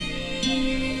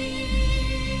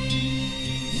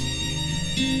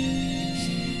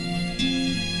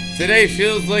Today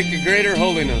feels like a greater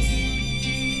holiness.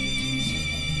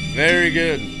 Very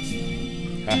good.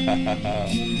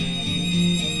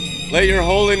 Let your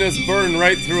holiness burn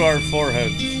right through our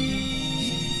foreheads.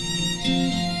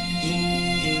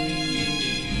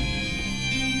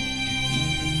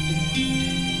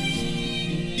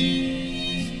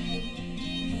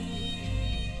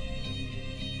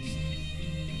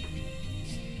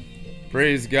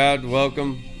 Praise God.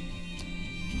 Welcome.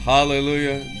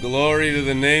 Hallelujah. Glory to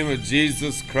the name of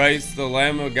Jesus Christ, the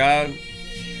Lamb of God.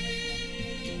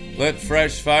 Let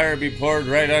fresh fire be poured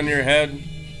right on your head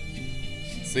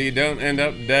so you don't end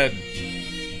up dead.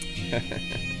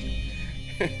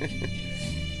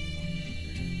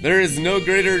 There is no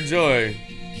greater joy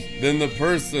than the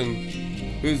person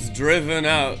who's driven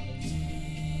out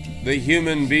the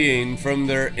human being from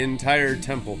their entire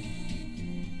temple.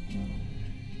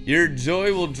 Your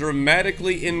joy will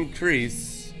dramatically increase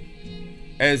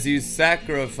as you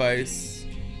sacrifice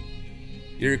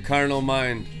your carnal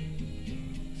mind.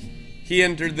 He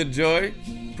entered the joy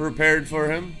prepared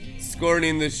for him,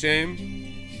 scorning the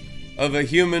shame of a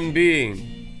human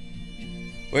being,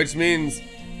 which means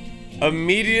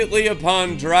immediately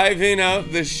upon driving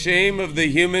out the shame of the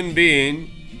human being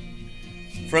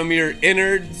from your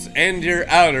innards and your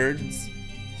outards,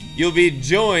 you'll be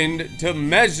joined to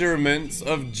measurements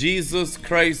of Jesus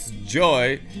Christ's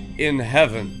joy in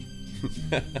heaven.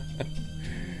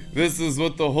 This is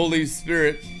what the Holy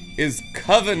Spirit is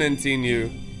covenanting you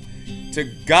to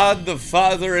God the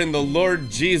Father and the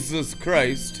Lord Jesus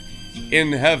Christ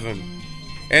in heaven.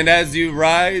 And as you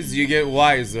rise, you get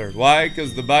wiser. Why?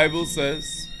 Because the Bible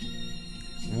says,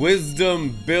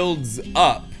 wisdom builds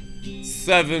up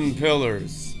 7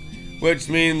 pillars, which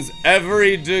means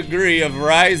every degree of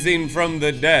rising from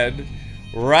the dead,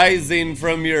 rising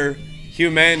from your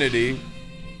humanity,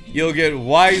 you'll get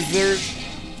wiser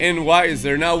and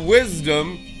wiser. Now,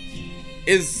 wisdom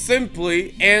is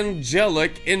simply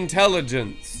angelic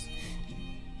intelligence.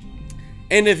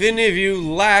 And if any of you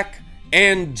lack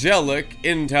angelic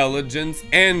intelligence,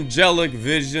 angelic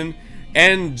vision,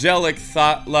 angelic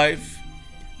thought life,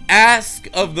 ask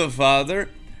of the Father,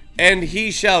 and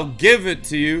he shall give it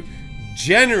to you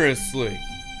generously.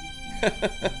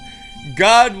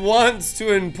 God wants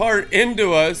to impart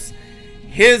into us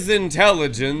his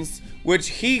intelligence, which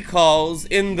he calls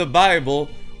in the Bible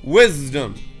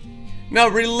wisdom. Now,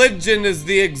 religion is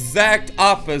the exact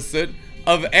opposite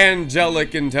of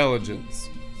angelic intelligence.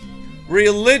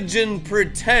 Religion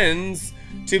pretends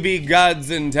to be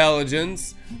God's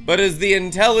intelligence, but is the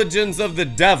intelligence of the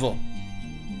devil.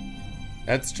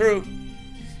 That's true.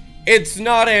 It's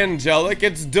not angelic,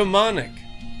 it's demonic.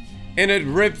 And it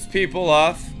rips people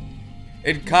off.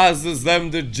 It causes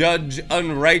them to judge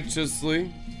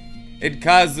unrighteously. It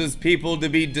causes people to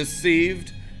be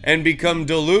deceived and become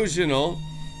delusional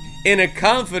in a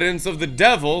confidence of the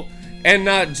devil and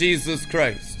not Jesus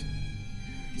Christ.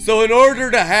 So in order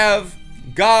to have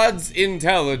God's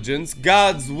intelligence,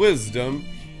 God's wisdom,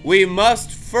 we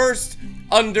must first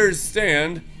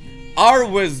understand our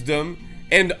wisdom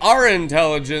and our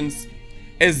intelligence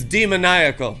is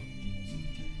demoniacal.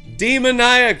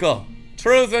 Demoniacal.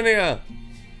 Truth in you.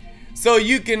 So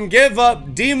you can give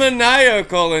up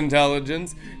demoniacal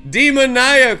intelligence,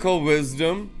 demoniacal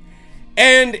wisdom,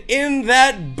 and in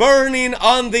that burning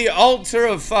on the altar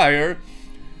of fire,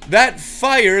 that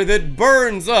fire that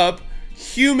burns up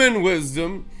human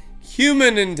wisdom,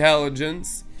 human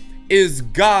intelligence, is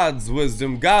God's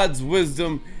wisdom. God's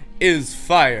wisdom is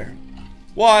fire.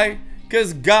 Why?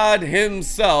 Because God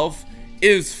himself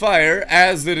is fire,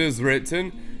 as it is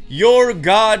written, your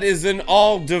God is an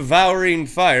all-devouring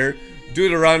fire,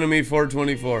 Deuteronomy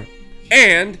 4:24.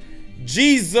 And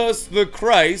Jesus the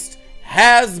Christ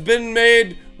has been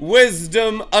made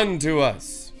wisdom unto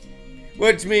us,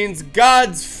 which means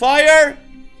God's fire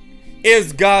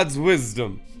is God's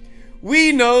wisdom.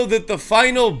 We know that the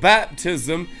final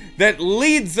baptism that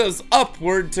leads us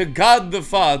upward to God the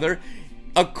Father,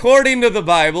 according to the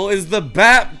Bible, is the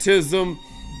baptism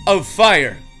of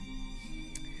fire.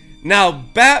 Now,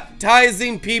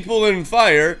 baptizing people in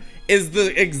fire is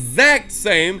the exact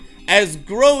same as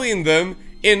growing them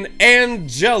in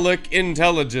angelic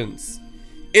intelligence.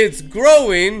 It's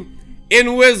growing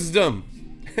in wisdom.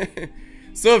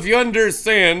 So if you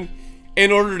understand,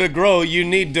 in order to grow, you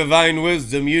need divine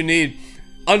wisdom. You need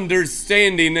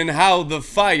understanding in how the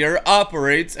fire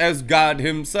operates as God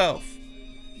himself.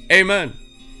 Amen.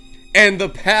 And the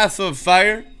path of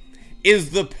fire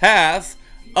is the path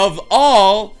of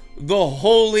all the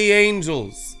holy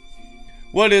angels.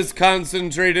 What is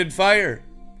concentrated fire?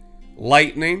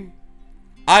 Lightning.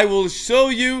 I will show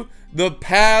you the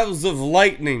paths of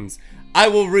lightnings. I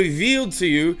will reveal to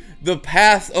you the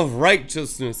path of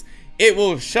righteousness. It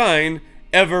will shine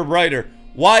ever brighter.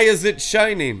 Why is it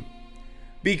shining?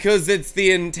 Because it's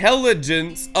the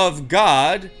intelligence of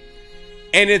God,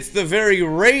 and it's the very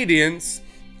radiance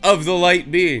of the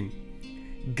light being.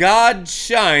 God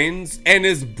shines and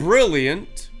is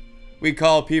brilliant. We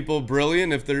call people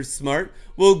brilliant if they're smart.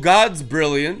 Well, God's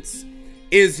brilliance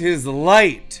is his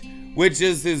light, which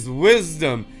is his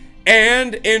wisdom.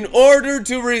 And in order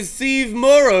to receive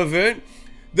more of it,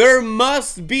 there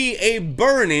must be a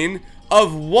burning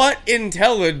of what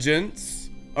intelligence,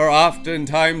 or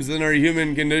oftentimes in our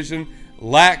human condition,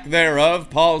 lack thereof.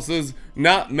 Paul says,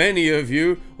 not many of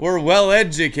you were well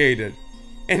educated.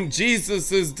 And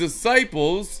Jesus'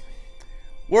 disciples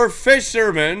were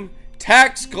fishermen,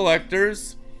 tax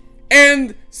collectors,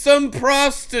 and some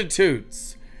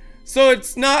prostitutes. So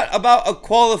it's not about a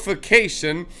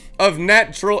qualification of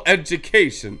natural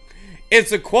education.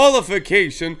 It's a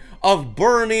qualification of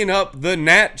burning up the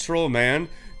natural man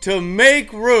to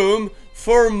make room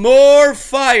for more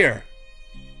fire.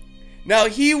 Now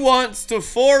he wants to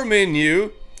form in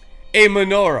you a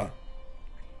menorah.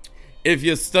 If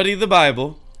you study the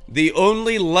Bible, the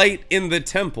only light in the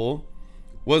temple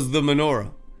was the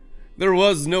menorah. There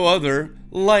was no other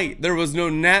light. There was no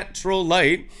natural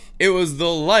light. It was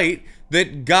the light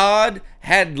that God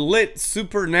had lit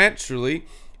supernaturally,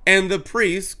 and the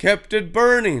priest kept it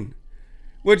burning.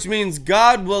 Which means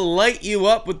God will light you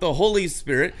up with the Holy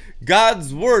Spirit.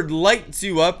 God's word lights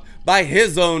you up by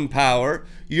his own power.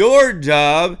 Your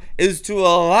job is to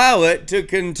allow it to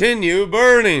continue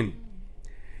burning.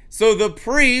 So the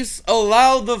priests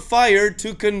allow the fire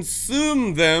to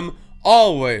consume them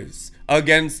always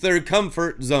against their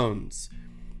comfort zones.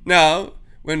 Now,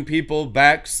 when people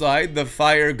backslide, the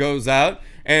fire goes out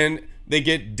and they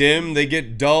get dim, they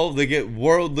get dull, they get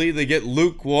worldly, they get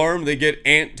lukewarm, they get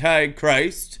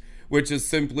anti-Christ, which is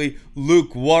simply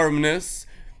lukewarmness.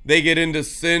 They get into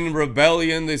sin,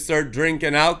 rebellion, they start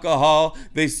drinking alcohol,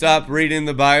 they stop reading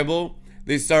the Bible,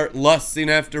 they start lusting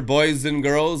after boys and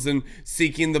girls and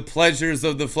seeking the pleasures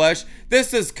of the flesh.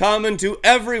 This is common to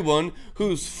everyone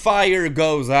whose fire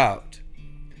goes out.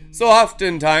 So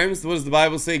oftentimes, what does the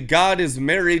Bible say? God is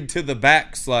married to the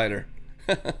backslider.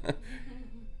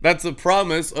 That's a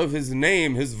promise of his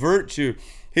name, his virtue.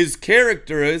 His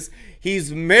character is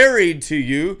he's married to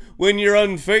you when you're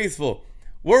unfaithful.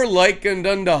 We're likened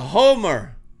unto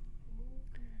Homer.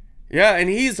 Yeah, and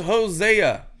he's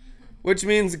Hosea, which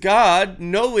means God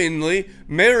knowingly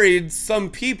married some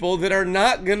people that are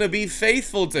not going to be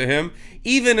faithful to him,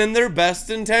 even in their best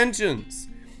intentions.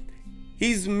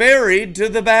 He's married to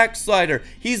the backslider.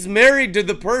 He's married to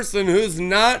the person who's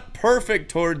not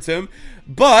perfect towards him,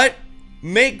 but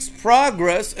makes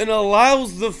progress and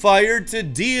allows the fire to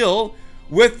deal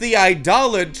with the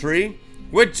idolatry,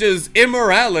 which is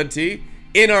immorality,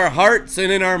 in our hearts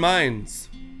and in our minds.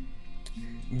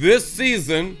 This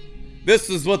season, this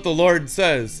is what the Lord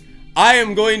says. I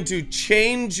am going to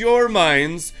change your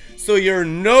minds so you're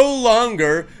no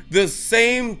longer the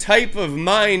same type of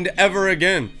mind ever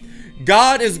again.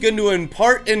 God is going to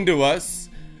impart into us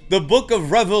the book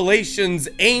of Revelation's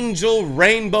angel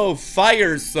rainbow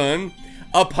fire sun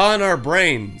upon our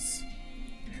brains.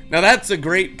 Now that's a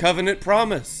great covenant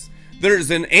promise.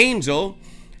 There's an angel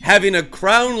having a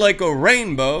crown like a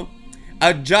rainbow,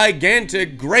 a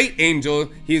gigantic great angel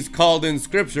he's called in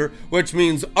scripture, which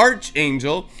means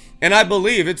archangel, and I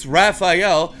believe it's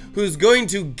Raphael who's going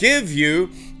to give you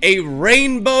a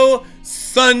rainbow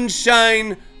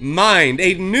sunshine mind,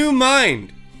 a new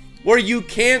mind where you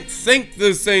can't think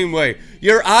the same way.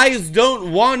 Your eyes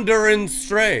don't wander and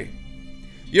stray.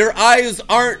 Your eyes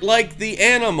aren't like the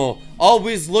animal,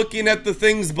 always looking at the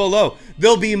things below.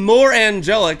 They'll be more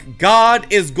angelic.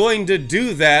 God is going to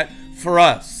do that for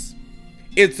us.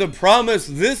 It's a promise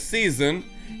this season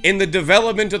in the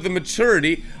development of the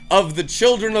maturity of the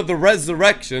children of the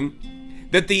resurrection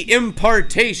that the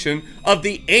impartation of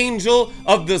the angel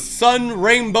of the sun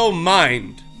rainbow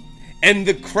mind and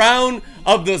the crown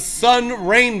of the sun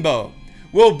rainbow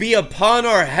will be upon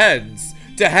our heads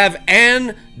to have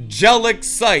angelic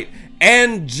sight,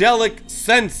 angelic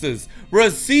senses.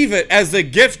 Receive it as a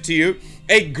gift to you,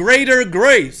 a greater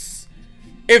grace.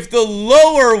 If the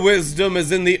lower wisdom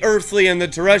is in the earthly and the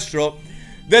terrestrial,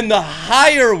 then the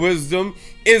higher wisdom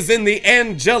is in the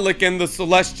angelic and the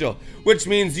celestial, which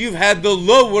means you've had the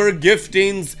lower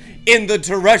giftings in the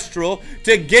terrestrial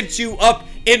to get you up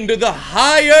into the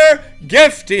higher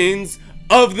giftings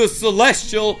of the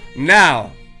celestial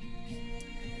now.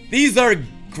 These are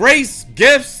grace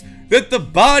gifts that the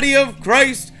body of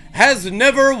Christ has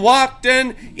never walked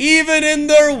in, even in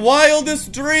their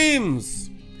wildest dreams.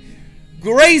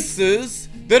 graces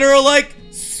that are like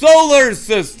solar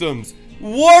systems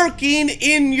working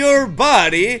in your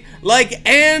body like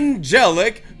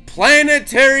angelic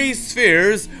planetary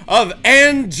spheres of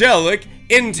angelic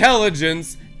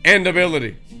intelligence and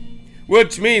ability.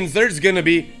 Which means there's going to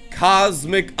be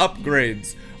cosmic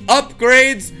upgrades.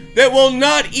 Upgrades that will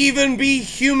not even be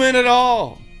human at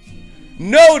all.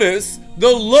 Notice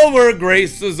the lower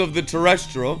graces of the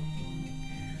terrestrial.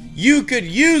 You could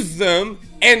use them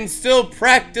and still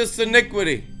practice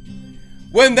iniquity.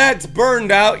 When that's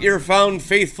burned out, you're found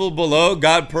faithful below.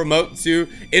 God promotes you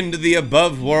into the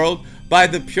above world by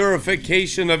the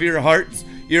purification of your hearts.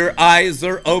 Your eyes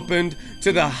are opened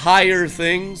to the higher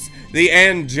things, the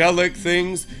angelic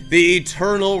things, the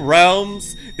eternal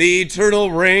realms, the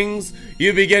eternal rings.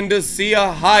 You begin to see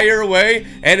a higher way,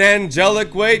 an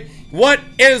angelic way. What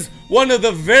is one of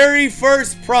the very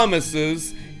first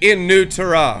promises in New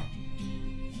Torah?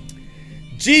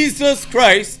 Jesus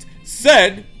Christ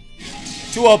said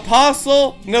to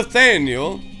Apostle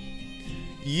Nathaniel,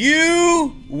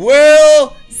 "You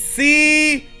will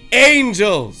see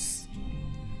angels."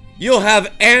 You'll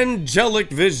have angelic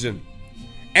vision,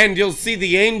 and you'll see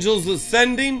the angels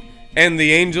ascending and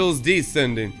the angels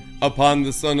descending upon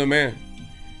the Son of Man.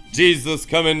 Jesus,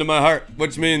 come into my heart,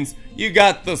 which means you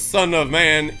got the Son of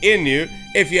Man in you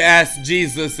if you ask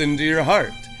Jesus into your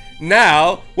heart.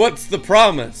 Now, what's the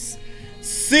promise?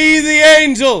 See the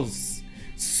angels.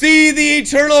 See the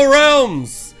eternal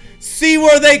realms. See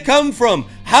where they come from,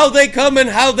 how they come and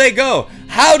how they go.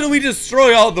 How do we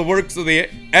destroy all the works of the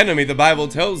enemy? The Bible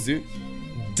tells you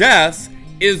death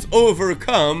is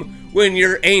overcome when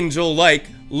you're angel-like.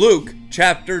 Luke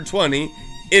chapter 20,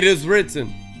 it is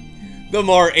written. The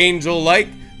more angel-like,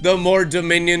 the more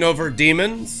dominion over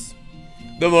demons,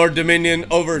 the more dominion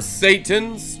over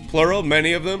Satans, plural,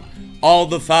 many of them, all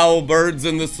the foul birds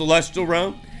in the celestial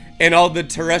realm, and all the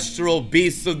terrestrial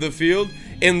beasts of the field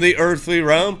in the earthly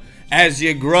realm. As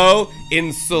you grow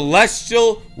in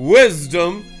celestial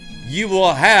wisdom, you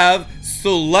will have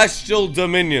celestial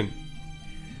dominion.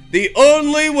 The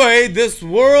only way this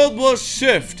world will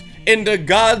shift into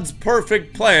God's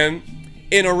perfect plan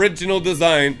in original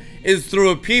design is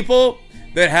through a people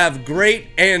that have great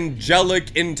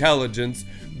angelic intelligence,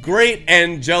 great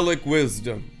angelic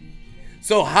wisdom.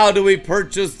 So how do we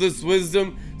purchase this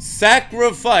wisdom?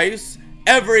 Sacrifice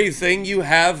everything you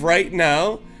have right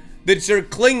now that you're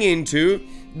clinging to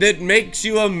that makes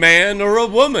you a man or a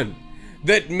woman,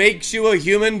 that makes you a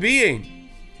human being,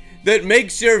 that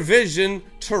makes your vision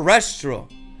terrestrial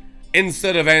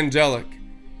instead of angelic.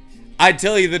 I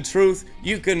tell you the truth,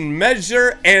 you can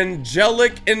measure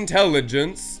angelic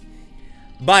intelligence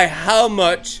by how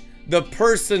much the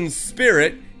person's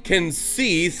spirit can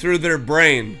see through their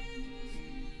brain.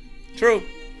 True.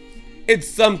 It's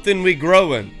something we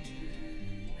grow in.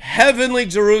 Heavenly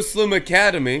Jerusalem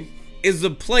Academy is a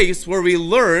place where we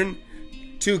learn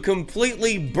to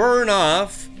completely burn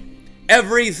off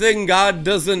everything God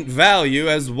doesn't value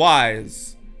as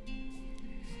wise.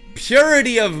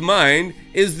 Purity of mind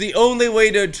is the only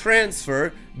way to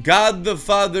transfer God the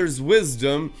Father's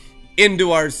wisdom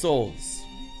into our souls.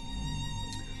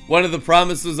 One of the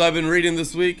promises I've been reading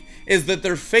this week is that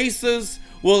their faces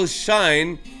will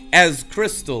shine as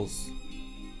crystals.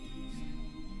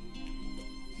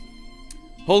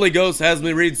 Holy Ghost has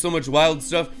me read so much wild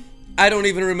stuff, I don't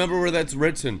even remember where that's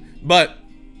written. But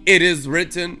it is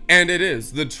written, and it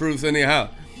is the truth anyhow,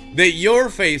 that your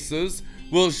faces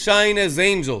will shine as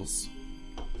angels.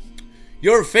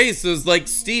 Your faces like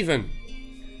Stephen,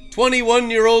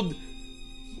 21-year-old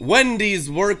Wendy's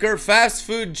worker, fast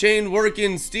food chain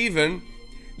working Stephen,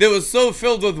 that was so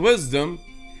filled with wisdom,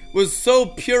 was so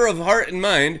pure of heart and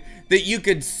mind, that you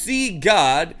could see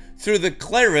God through the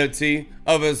clarity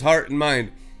of his heart and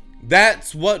mind.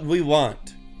 That's what we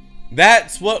want.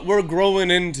 That's what we're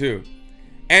growing into.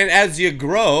 And as you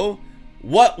grow,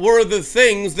 what were the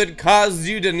things that caused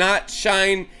you to not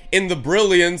shine in the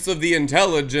brilliance of the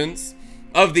intelligence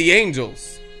of the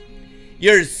angels?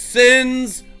 Your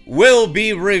sins will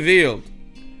be revealed.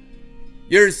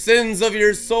 Your sins of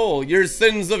your soul, your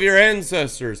sins of your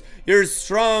ancestors, your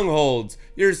strongholds,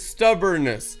 your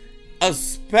stubbornness,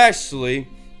 especially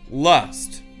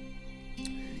lust.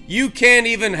 You can't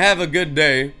even have a good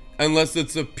day unless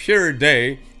it's a pure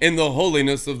day in the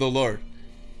holiness of the Lord.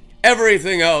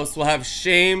 Everything else will have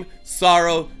shame,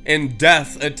 sorrow, and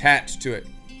death attached to it.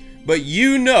 But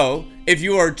you know, if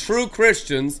you are true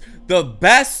Christians, the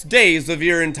best days of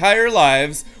your entire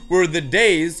lives were the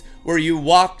days where you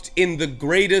walked in the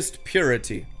greatest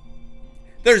purity.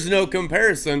 There's no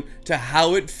comparison to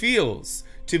how it feels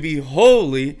to be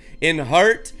holy in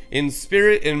heart, in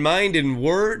spirit, in mind, in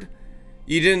word.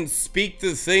 You didn't speak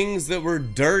the things that were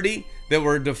dirty, that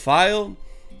were defiled.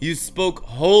 You spoke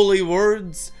holy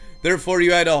words. Therefore,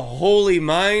 you had a holy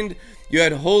mind. You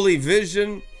had holy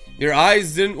vision. Your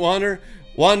eyes didn't wander.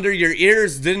 Your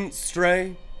ears didn't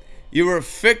stray. You were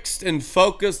fixed and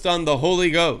focused on the Holy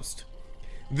Ghost.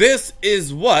 This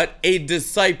is what a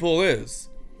disciple is.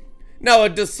 Now, a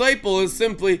disciple is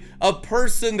simply a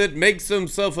person that makes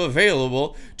himself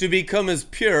available to become as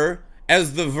pure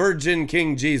as the virgin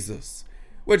King Jesus,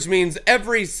 which means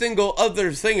every single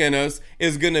other thing in us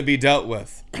is going to be dealt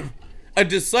with. A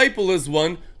disciple is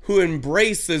one who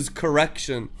embraces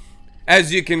correction.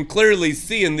 As you can clearly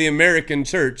see in the American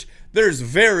church, there's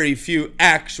very few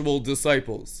actual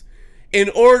disciples. In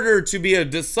order to be a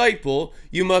disciple,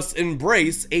 you must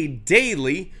embrace a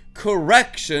daily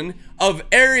correction of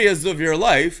areas of your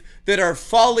life that are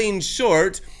falling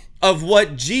short of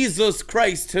what Jesus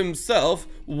Christ himself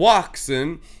walks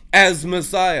in as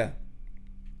Messiah.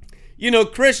 You know,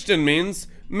 Christian means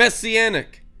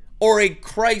messianic or a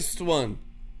Christ one.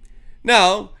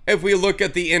 Now, if we look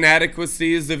at the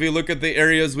inadequacies, if we look at the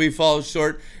areas we fall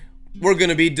short, we're going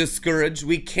to be discouraged.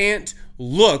 We can't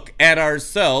look at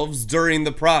ourselves during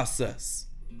the process.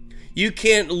 You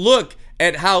can't look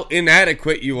at how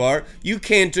inadequate you are. You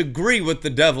can't agree with the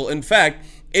devil. In fact,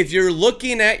 if you're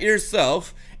looking at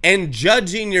yourself and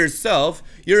judging yourself,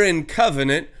 you're in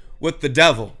covenant with the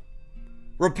devil.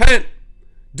 Repent.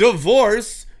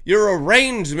 Divorce your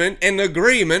arrangement and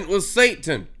agreement with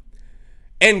Satan,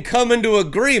 and come into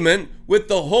agreement with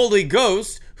the Holy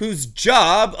Ghost, whose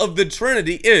job of the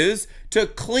Trinity is to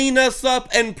clean us up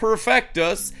and perfect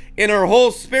us in our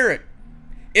whole spirit,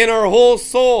 in our whole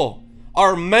soul,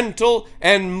 our mental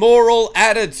and moral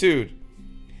attitude,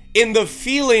 in the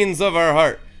feelings of our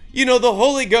heart. You know, the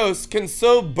Holy Ghost can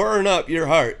so burn up your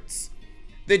hearts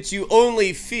that you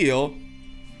only feel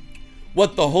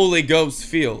what the Holy Ghost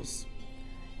feels.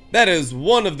 That is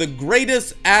one of the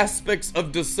greatest aspects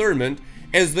of discernment,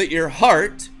 is that your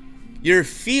heart, your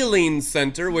feeling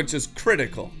center, which is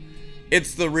critical.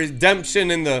 It's the redemption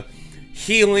and the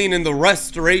healing and the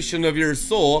restoration of your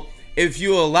soul if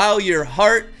you allow your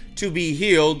heart to be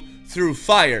healed through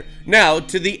fire. Now,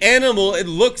 to the animal, it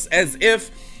looks as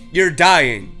if you're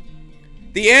dying.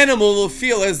 The animal will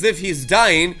feel as if he's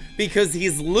dying because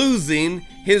he's losing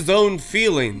his own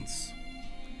feelings.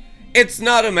 It's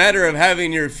not a matter of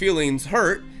having your feelings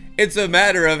hurt. It's a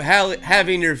matter of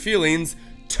having your feelings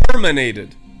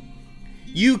terminated.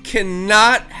 You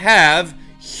cannot have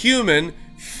human,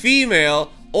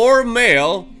 female, or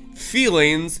male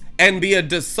feelings and be a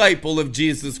disciple of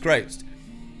Jesus Christ.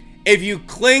 If you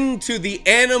cling to the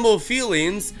animal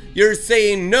feelings, you're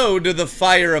saying no to the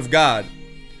fire of God.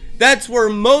 That's where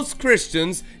most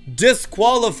Christians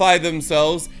disqualify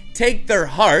themselves, take their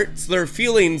hearts, their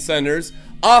feeling centers,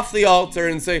 off the altar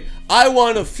and say, I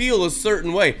want to feel a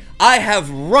certain way. I have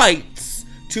rights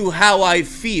to how I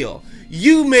feel.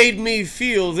 You made me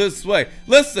feel this way.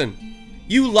 Listen,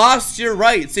 you lost your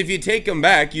rights. If you take them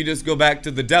back, you just go back to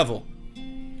the devil.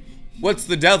 What's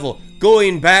the devil?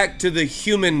 Going back to the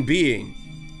human being.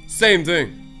 Same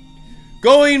thing.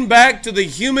 Going back to the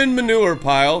human manure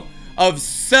pile of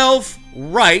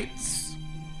self-rights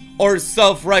or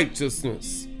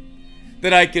self-righteousness.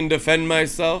 That I can defend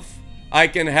myself. I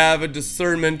can have a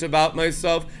discernment about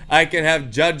myself. I can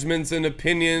have judgments and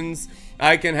opinions.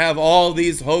 I can have all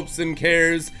these hopes and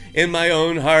cares in my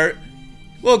own heart.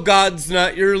 Well, God's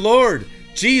not your Lord.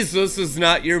 Jesus is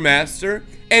not your master.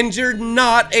 And you're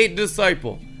not a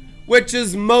disciple, which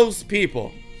is most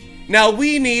people. Now,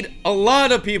 we need a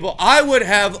lot of people. I would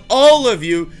have all of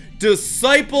you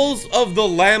disciples of the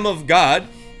Lamb of God,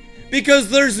 because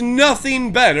there's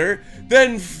nothing better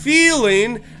than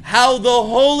feeling how the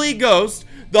Holy Ghost,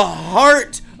 the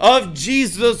heart of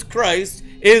Jesus Christ,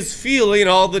 is feeling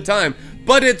all the time.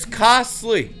 But it's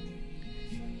costly.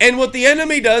 And what the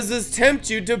enemy does is tempt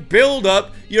you to build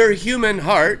up your human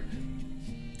heart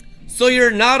so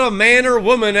you're not a man or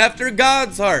woman after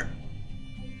God's heart,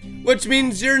 which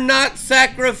means you're not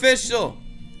sacrificial.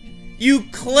 You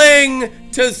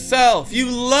cling to self. You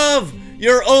love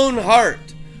your own heart.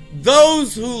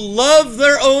 Those who love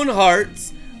their own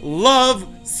hearts love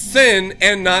sin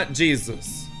and not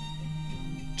Jesus.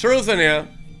 Truth in you.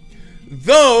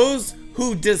 Those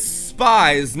who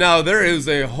despise, now there is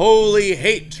a holy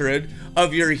hatred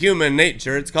of your human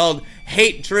nature. It's called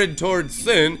hatred towards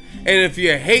sin. And if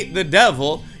you hate the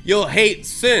devil, you'll hate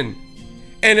sin.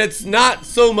 And it's not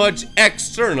so much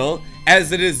external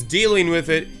as it is dealing with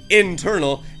it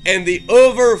internal. And the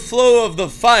overflow of the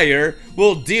fire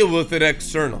will deal with it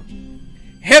external.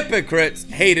 Hypocrites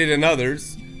hate it in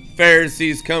others.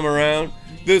 Pharisees come around.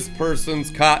 this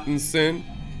person's caught in sin.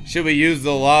 Should we use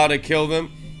the law to kill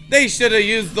them? They should have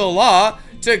used the law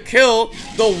to kill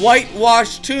the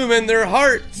whitewashed tomb in their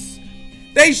hearts.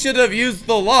 They should have used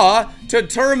the law to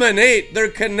terminate their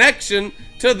connection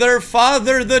to their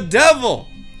father, the devil.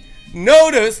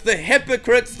 Notice the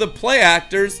hypocrites, the play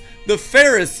actors, the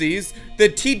Pharisees, the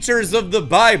teachers of the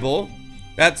Bible.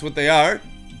 That's what they are.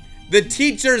 The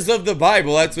teachers of the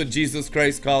Bible, that's what Jesus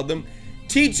Christ called them.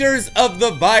 Teachers of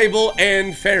the Bible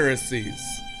and Pharisees.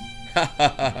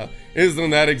 Isn't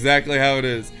that exactly how it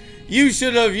is? You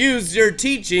should have used your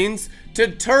teachings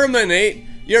to terminate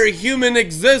your human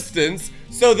existence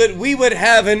so that we would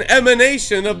have an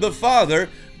emanation of the Father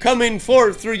coming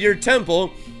forth through your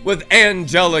temple with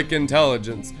angelic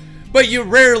intelligence. But you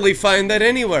rarely find that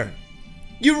anywhere.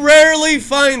 You rarely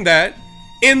find that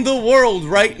in the world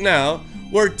right now,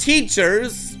 where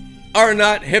teachers are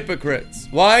not hypocrites.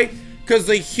 Why? Because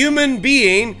a human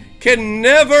being can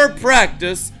never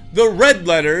practice the red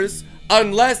letters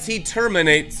unless he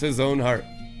terminates his own heart.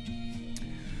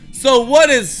 So what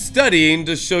is studying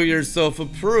to show yourself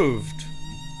approved?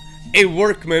 A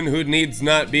workman who needs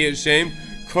not be ashamed,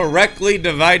 correctly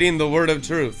dividing the word of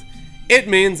truth. It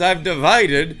means I've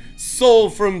divided soul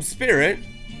from spirit.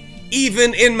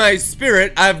 Even in my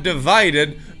spirit, I've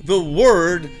divided the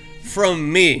word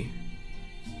from me.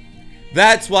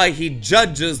 That's why he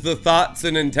judges the thoughts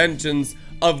and intentions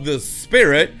of the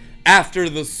spirit after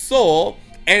the soul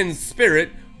and spirit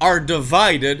are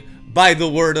divided by the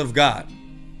word of God.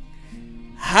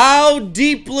 How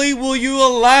deeply will you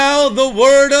allow the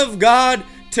word of God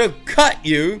to cut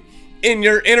you in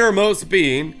your innermost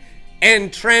being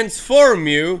and transform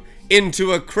you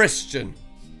into a Christian,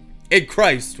 a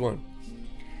Christ one?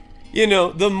 You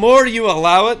know, the more you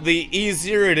allow it, the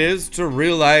easier it is to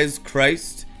realize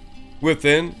Christ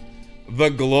within, the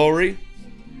glory.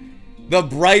 The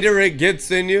brighter it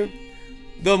gets in you,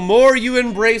 the more you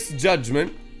embrace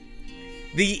judgment,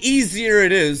 the easier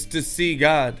it is to see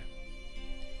God.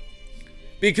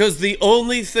 Because the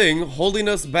only thing holding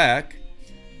us back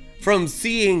from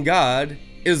seeing God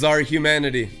is our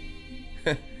humanity.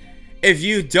 If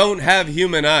you don't have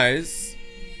human eyes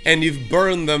and you've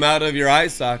burned them out of your eye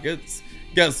sockets,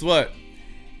 guess what?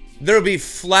 There'll be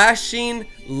flashing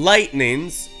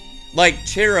lightnings like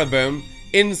cherubim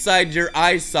inside your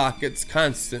eye sockets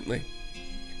constantly.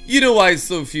 You know why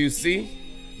so few see?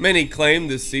 Many claim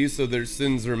to see so their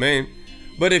sins remain.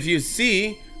 But if you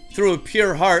see through a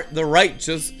pure heart, the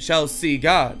righteous shall see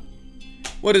God.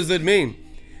 What does it mean?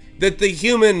 That the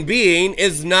human being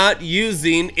is not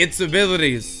using its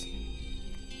abilities.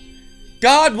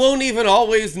 God won't even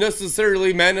always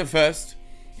necessarily manifest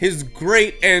his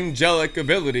great angelic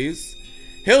abilities.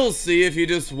 He'll see if you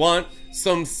just want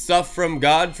some stuff from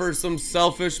God for some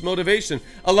selfish motivation.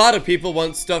 A lot of people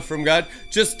want stuff from God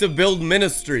just to build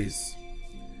ministries,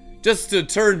 just to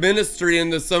turn ministry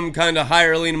into some kind of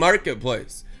hireling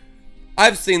marketplace.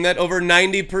 I've seen that over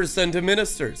 90% of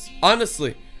ministers.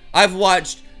 Honestly, I've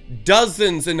watched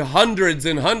dozens and hundreds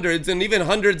and even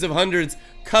hundreds of hundreds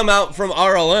come out from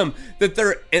RLM that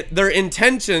their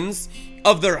intentions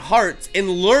of their hearts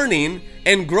in learning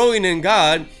and growing in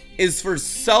God is for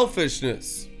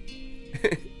selfishness.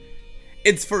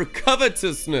 It's for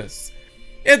covetousness.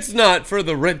 It's not for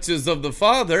the riches of the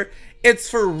Father. It's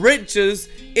for riches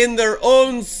in their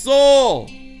own soul.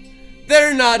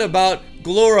 They're not about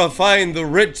glorifying the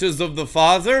riches of the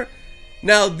Father.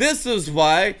 Now, this is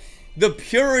why the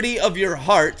purity of your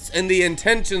hearts and the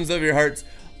intentions of your hearts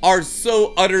are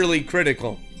so utterly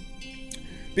critical.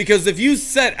 Because if you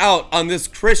set out on this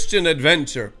Christian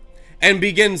adventure and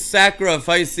begin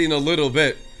sacrificing a little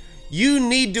bit, you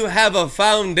need to have a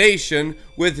foundation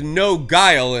with no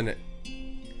guile in it.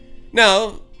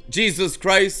 Now, Jesus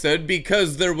Christ said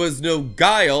because there was no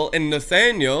guile in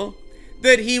Nathanael,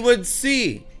 that he would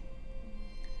see.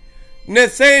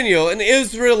 Nathanael, an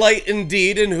Israelite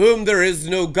indeed, in whom there is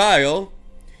no guile.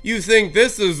 You think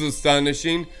this is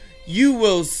astonishing? You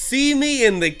will see me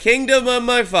in the kingdom of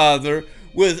my Father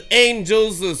with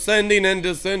angels ascending and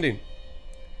descending.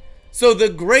 So the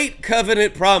great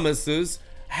covenant promises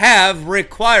have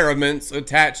requirements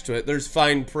attached to it. There's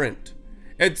fine print.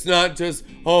 It's not just,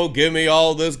 oh, give me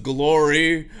all this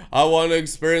glory. I want to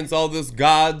experience all this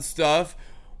God stuff.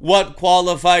 What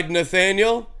qualified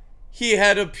Nathanael? He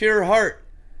had a pure heart.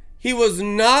 He was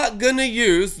not going to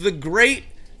use the great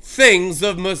things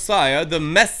of Messiah, the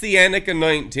messianic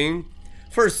anointing,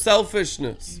 for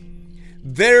selfishness.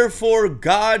 Therefore,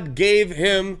 God gave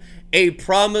him a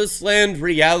promised land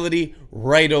reality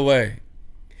right away.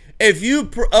 If you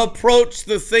approach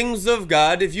the things of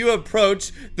God, if you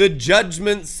approach the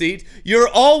judgment seat, you're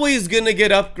always going to get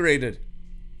upgraded.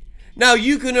 Now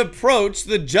you can approach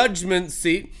the judgment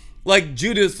seat like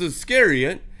Judas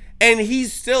Iscariot, and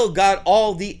he's still got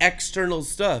all the external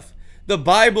stuff. The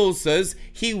Bible says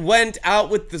he went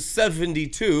out with the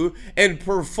 72 and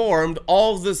performed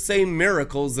all the same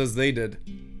miracles as they did.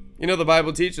 You know, the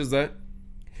Bible teaches that.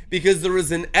 Because there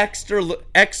was an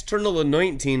external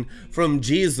anointing from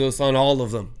Jesus on all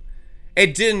of them.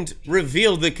 It didn't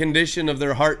reveal the condition of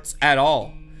their hearts at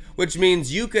all. Which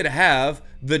means you could have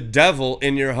the devil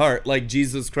in your heart, like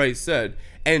Jesus Christ said,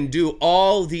 and do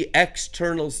all the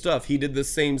external stuff. He did the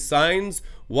same signs,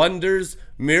 wonders,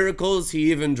 miracles.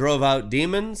 He even drove out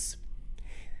demons.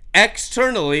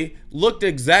 Externally looked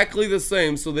exactly the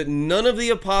same, so that none of the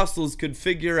apostles could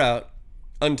figure out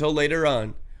until later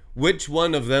on which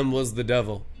one of them was the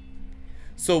devil.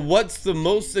 So what's the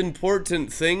most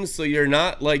important thing so you're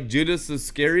not like Judas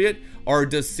Iscariot or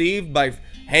deceived by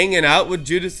hanging out with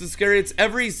Judas Iscariot?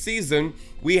 Every season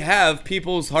we have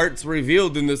people's hearts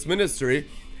revealed in this ministry,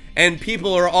 and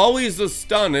people are always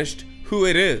astonished who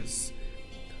it is.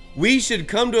 We should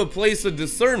come to a place of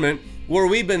discernment where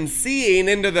we've been seeing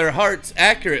into their hearts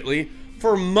accurately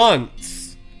for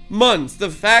months. The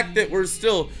fact that we're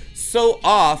still so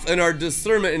off in our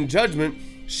discernment and judgment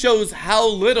shows how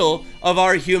little of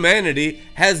our humanity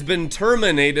has been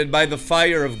terminated by the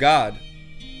fire of God.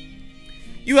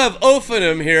 You have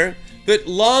Ophanim here that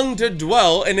long to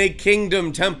dwell in a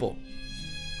kingdom temple.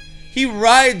 He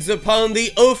rides upon the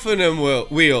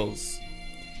Ophanim wheels.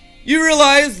 You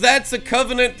realize that's a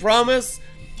covenant promise,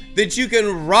 that you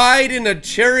can ride in a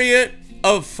chariot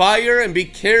of fire and be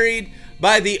carried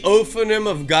by the Ophanim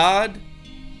of God?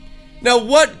 Now,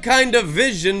 what kind of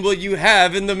vision will you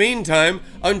have in the meantime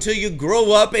until you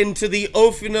grow up into the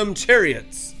Ophanim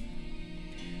chariots?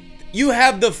 You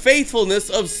have the faithfulness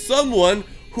of someone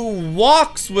who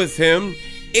walks with him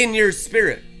in your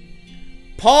spirit.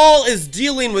 Paul is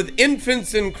dealing with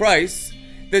infants in Christ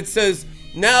that says,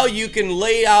 now you can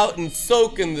lay out and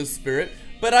soak in the Spirit,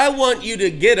 but I want you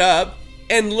to get up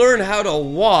and learn how to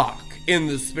walk in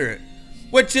the Spirit,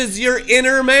 which is your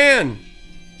inner man.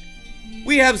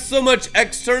 We have so much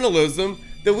externalism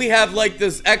that we have like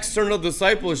this external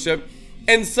discipleship,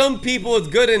 and some people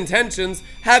with good intentions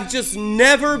have just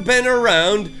never been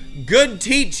around good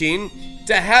teaching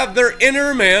to have their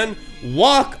inner man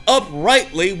walk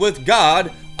uprightly with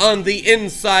God on the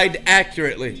inside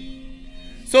accurately.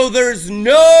 So there's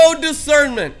no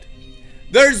discernment.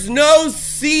 There's no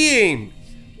seeing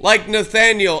like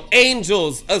Nathaniel,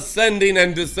 angels ascending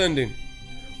and descending.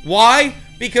 Why?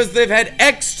 Because they've had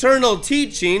external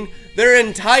teaching their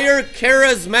entire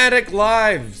charismatic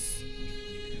lives.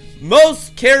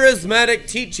 Most charismatic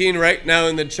teaching right now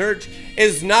in the church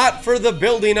is not for the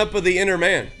building up of the inner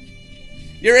man.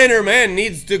 Your inner man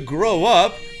needs to grow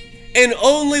up, and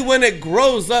only when it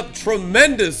grows up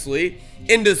tremendously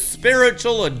into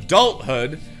spiritual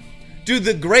adulthood do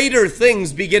the greater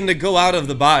things begin to go out of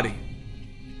the body.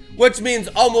 Which means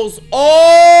almost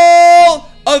all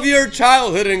of your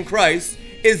childhood in Christ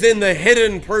is in the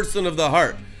hidden person of the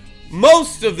heart.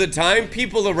 Most of the time,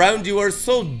 people around you are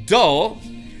so dull,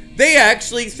 they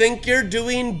actually think you're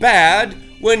doing bad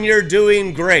when you're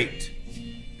doing great.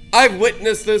 I've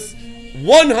witnessed this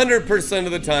 100%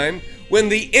 of the time. When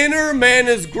the inner man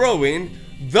is growing,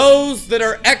 those that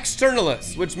are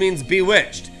externalists, which means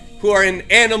bewitched, who are in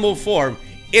animal form,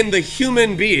 in the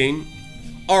human being,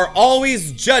 are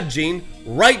always judging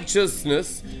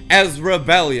righteousness as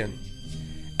rebellion.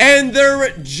 And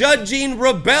they're judging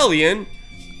rebellion,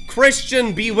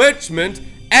 Christian bewitchment,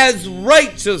 as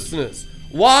righteousness.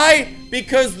 Why?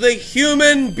 Because the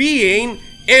human being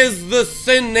is the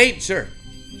sin nature.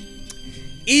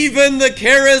 Even the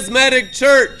charismatic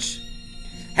church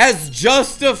has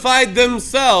justified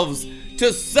themselves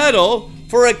to settle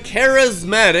for a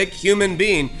charismatic human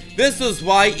being. This is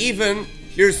why even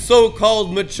your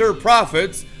so-called mature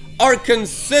prophets are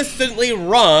consistently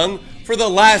wrong for the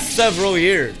last several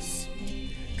years.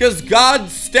 Because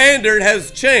God's standard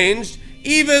has changed,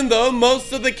 even though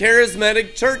most of the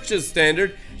charismatic church's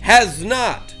standard has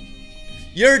not.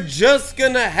 You're just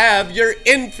going to have your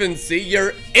infancy,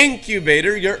 your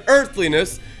incubator, your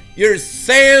earthliness, your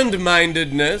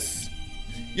sand-mindedness,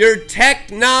 your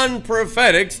tech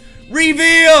non-prophetics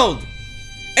revealed.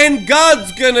 And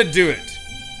God's going to do it.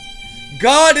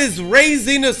 God is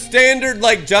raising a standard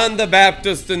like John the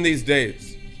Baptist in these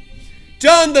days.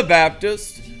 John the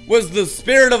Baptist was the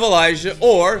spirit of Elijah,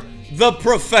 or the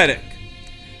prophetic.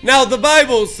 Now the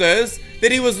Bible says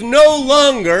that he was no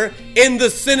longer in the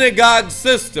synagogue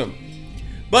system,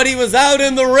 but he was out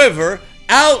in the river,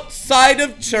 outside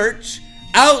of church,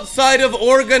 outside of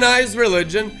organized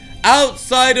religion,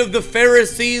 outside of the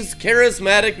Pharisees'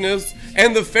 charismaticness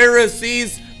and the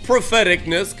Pharisees'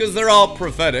 propheticness, because they're all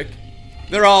prophetic.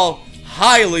 They're all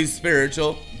highly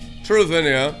spiritual, truth in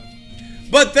you.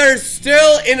 But they're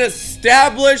still an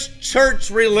established church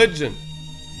religion.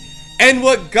 And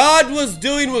what God was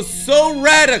doing was so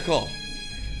radical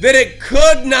that it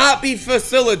could not be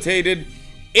facilitated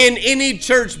in any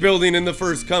church building in the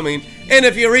first coming. And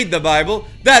if you read the Bible,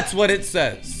 that's what it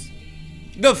says.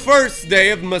 The first day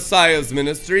of Messiah's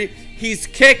ministry, he's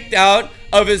kicked out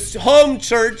of his home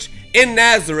church in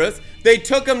Nazareth. They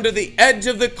took him to the edge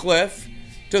of the cliff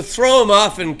to throw him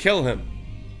off and kill him.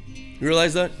 You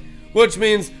realize that? Which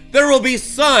means there will be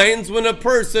signs when a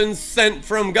person's sent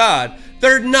from God.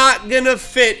 They're not going to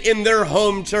fit in their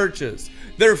home churches,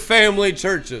 their family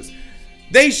churches.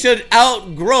 They should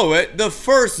outgrow it the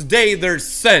first day they're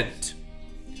sent.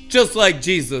 Just like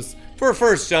Jesus. For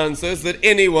 1 John says that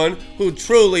anyone who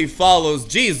truly follows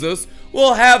Jesus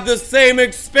will have the same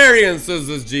experiences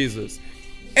as Jesus.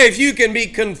 If you can be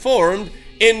conformed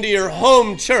into your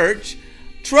home church,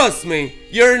 trust me,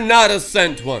 you're not a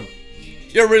sent one.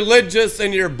 You're religious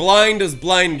and you're blind as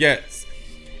blind gets.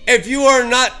 If you are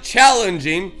not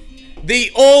challenging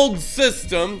the old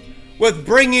system with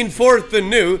bringing forth the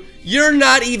new, you're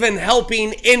not even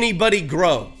helping anybody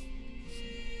grow.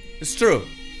 It's true.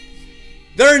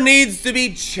 There needs to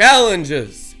be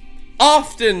challenges.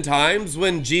 Oftentimes,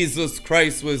 when Jesus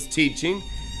Christ was teaching,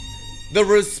 the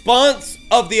response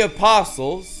of the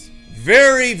apostles,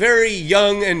 very, very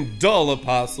young and dull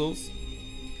apostles,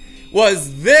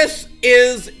 was, "This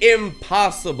is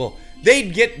impossible."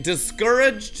 They'd get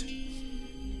discouraged.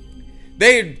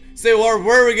 They'd say, "Well,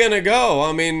 where are we going to go?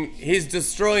 I mean, he's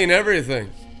destroying everything.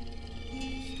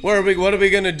 What are we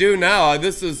going to do now?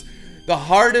 This is the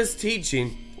hardest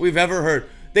teaching we've ever heard."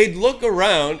 They'd look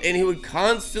around and he would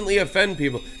constantly offend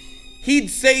people. He'd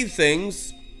say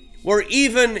things where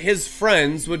even his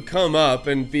friends would come up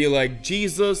and be like,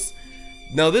 "Jesus,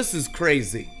 now this is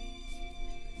crazy."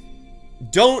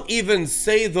 "Don't even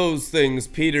say those things,"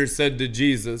 Peter said to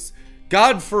Jesus.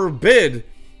 "God forbid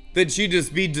that you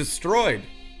just be destroyed.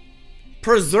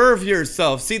 Preserve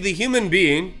yourself." See, the human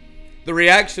being, the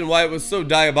reaction why it was so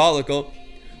diabolical,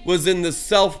 was in the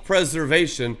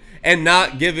self-preservation and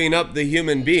not giving up the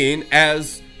human being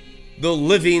as the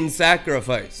living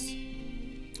sacrifice.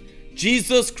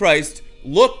 Jesus Christ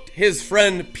looked his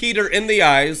friend Peter in the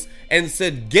eyes and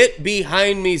said, "Get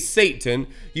behind me, Satan.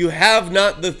 You have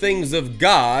not the things of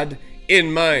God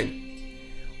in mind."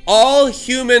 All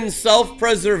human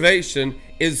self-preservation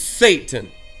is Satan.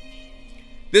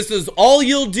 This is all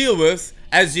you'll deal with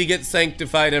as you get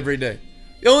sanctified every day.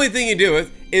 The only thing you deal with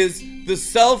is the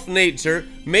self-nature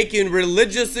making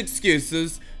religious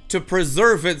excuses to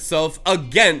preserve itself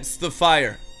against the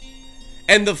fire.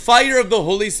 And the fire of the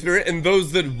Holy Spirit and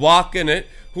those that walk in it,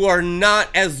 who are not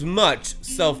as much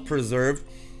self-preserved,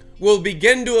 will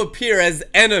begin to appear as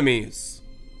enemies.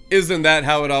 Isn't that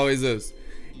how it always is?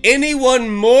 Anyone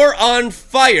more on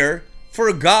fire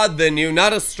for God than you,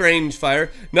 not a strange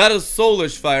fire, not a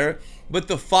soulish fire, but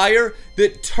the fire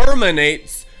that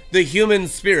terminates the human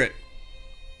spirit,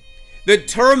 that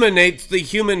terminates the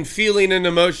human feeling and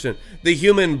emotion. The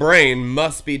human brain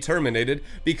must be terminated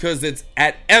because it's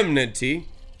at enmity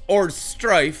or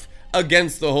strife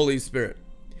against the Holy Spirit.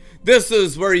 This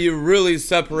is where you really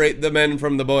separate the men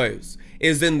from the boys,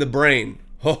 is in the brain.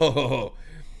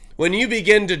 When you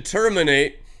begin to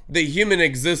terminate the human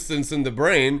existence in the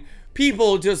brain,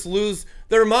 people just lose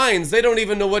their minds. They don't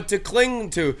even know what to cling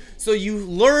to. So you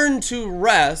learn to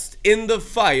rest in the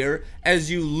fire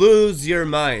as you lose your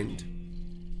mind.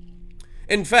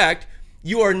 In fact,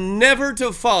 you are never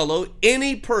to follow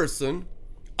any person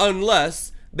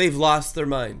unless they've lost their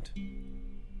mind.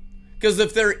 Because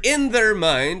if they're in their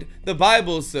mind, the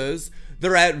Bible says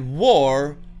they're at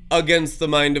war against the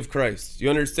mind of Christ. You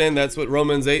understand? That's what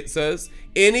Romans 8 says.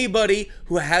 Anybody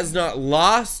who has not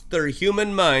lost their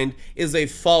human mind is a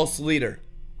false leader.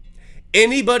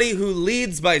 Anybody who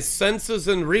leads by senses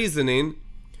and reasoning,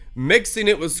 mixing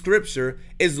it with scripture,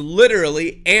 is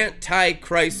literally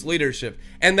anti-Christ leadership.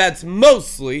 And that's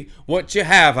mostly what you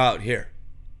have out here.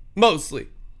 Mostly.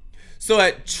 So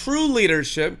at true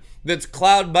leadership, that's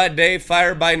cloud by day,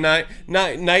 fire by night,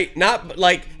 not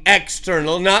like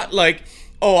external, not like,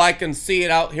 oh, I can see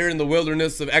it out here in the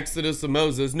wilderness of Exodus of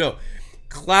Moses. No.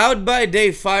 Cloud by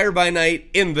day, fire by night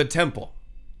in the temple.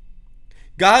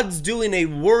 God's doing a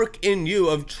work in you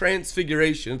of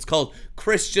transfiguration. It's called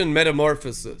Christian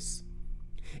metamorphosis.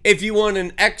 If you want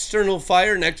an external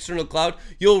fire, an external cloud,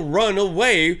 you'll run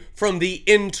away from the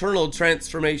internal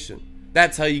transformation.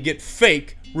 That's how you get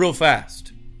fake real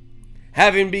fast.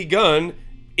 Having begun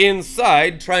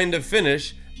inside trying to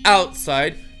finish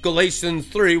outside. Galatians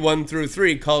 3, 1 through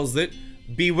 3 calls it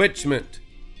bewitchment.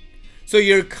 So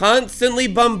you're constantly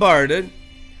bombarded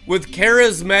with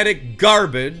charismatic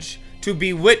garbage to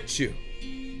bewitch you.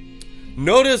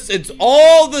 Notice it's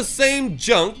all the same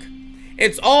junk.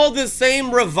 It's all the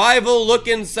same revival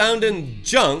looking, sounding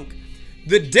junk.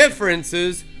 The difference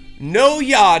is no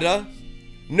yada,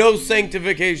 no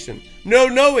sanctification, no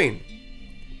knowing.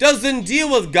 Doesn't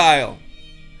deal with guile.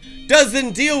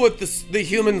 Doesn't deal with the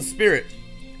human spirit.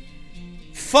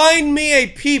 Find me a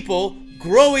people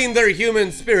growing their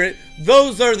human spirit.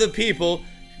 Those are the people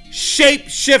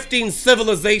shape-shifting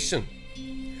civilization.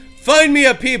 Find me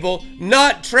a people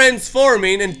not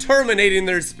transforming and terminating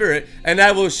their spirit, and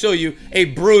I will show you a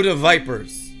brood of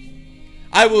vipers.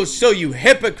 I will show you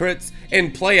hypocrites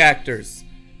and play actors.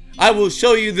 I will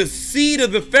show you the seed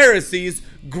of the Pharisees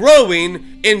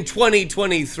growing in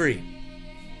 2023.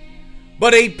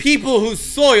 But a people whose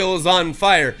soil is on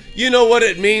fire. You know what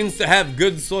it means to have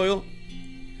good soil?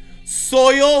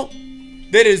 Soil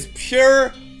that is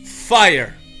pure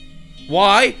fire.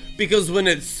 Why? Because when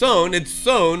it's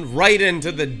sown right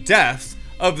into the depths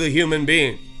of the human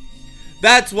being.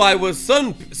 That's why with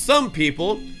some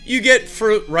people, you get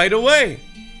fruit right away.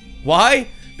 Why?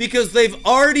 Because they've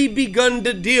already begun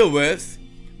to deal with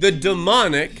the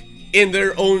demonic in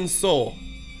their own soul.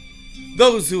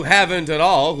 Those who haven't at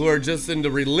all, who are just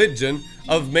into religion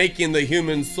of making the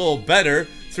human soul better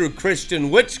through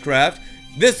Christian witchcraft,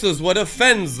 this is what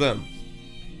offends them.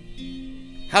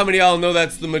 How many of y'all know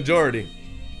that's the majority?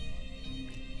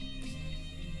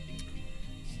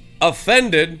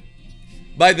 Offended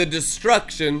by the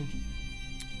destruction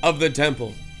of the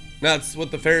temple. That's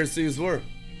what the Pharisees were.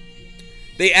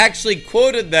 They actually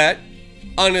quoted that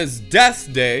on his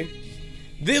death day.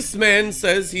 This man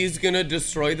says he's going to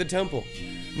destroy the temple.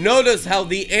 Notice how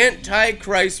the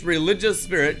Antichrist religious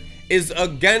spirit is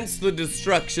against the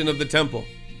destruction of the temple.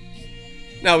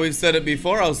 Now, we've said it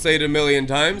before. I'll say it a million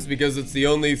times because it's the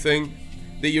only thing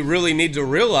that you really need to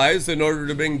realize in order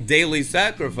to bring daily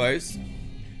sacrifice.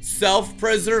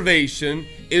 Self-preservation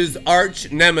is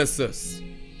arch nemesis.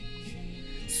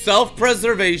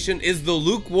 Self-preservation is the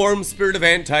lukewarm spirit of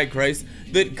Antichrist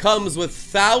that comes with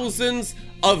thousands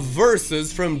of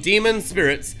verses from demon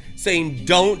spirits saying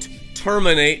don't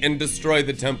terminate and destroy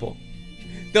the temple.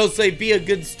 They'll say be a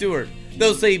good steward.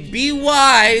 They'll say be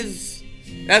wise.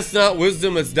 That's not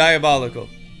wisdom, it's diabolical.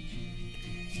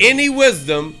 Any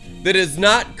wisdom that is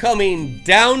not coming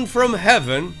down from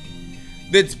heaven,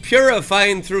 that's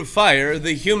purifying through fire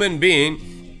the human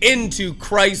being into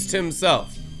Christ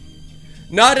himself.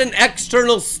 Not an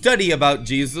external study about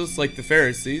Jesus like the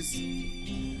Pharisees,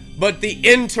 but the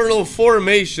internal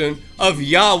formation of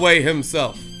Yahweh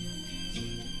himself.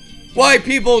 Why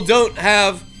people don't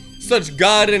have such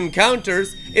God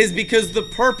encounters is because the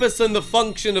purpose and the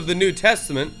function of the New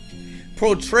Testament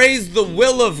portrays the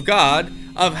will of God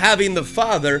of having the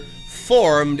Father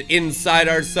formed inside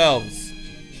ourselves.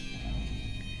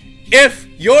 If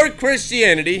your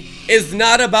Christianity is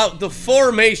not about the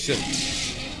formation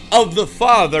of the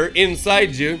Father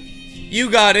inside you, you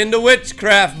got into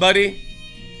witchcraft, buddy.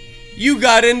 You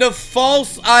got into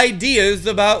false ideas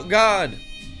about God.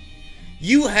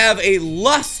 You have a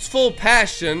lustful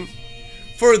passion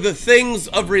for the things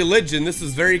of religion. This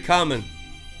is very common.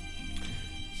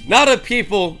 Not a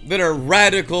people that are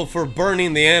radical for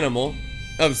burning the animal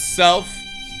of self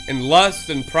and lust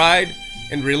and pride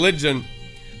and religion,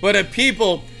 but a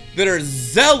people that are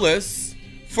zealous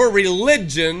for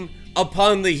religion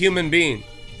upon the human being.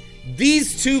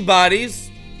 These two bodies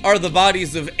are the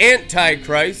bodies of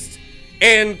Antichrist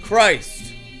and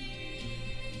Christ.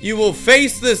 You will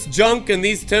face this junk and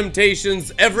these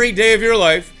temptations every day of your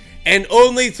life, and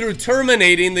only through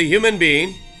terminating the human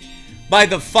being by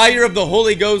the fire of the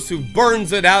Holy Ghost who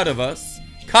burns it out of us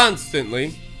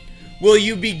constantly, will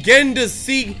you begin to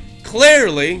see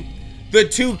clearly the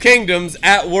two kingdoms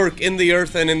at work in the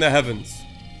earth and in the heavens.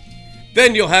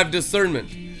 Then you'll have discernment.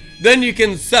 Then you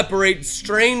can separate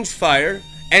strange fire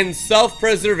and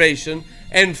self-preservation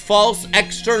and false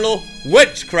external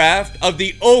witchcraft of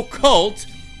the occult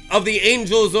of the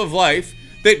angels of life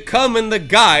that come in the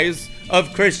guise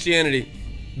of Christianity.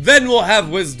 Then we'll have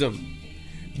wisdom.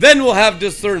 Then we'll have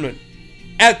discernment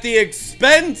at the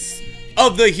expense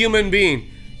of the human being.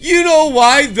 You know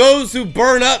why those who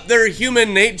burn up their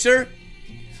human nature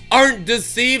aren't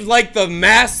deceived like the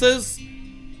masses,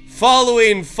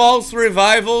 following false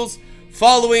revivals,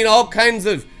 following all kinds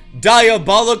of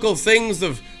diabolical things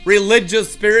of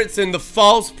religious spirits and the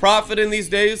false prophet in these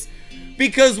days?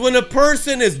 Because when a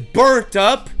person is burnt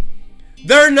up,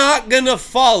 they're not going to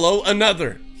follow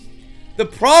another. The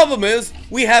problem is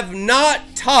we have not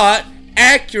taught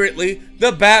accurately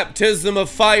the baptism of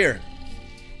fire.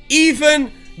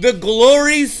 Even the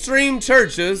Glory Stream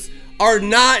churches are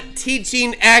not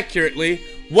teaching accurately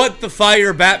what the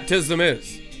fire baptism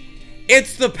is.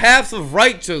 It's the path of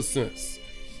righteousness.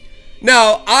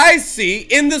 Now, I see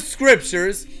in the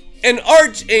scriptures an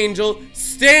archangel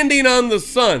standing on the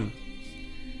sun,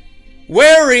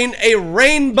 wearing a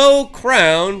rainbow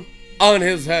crown on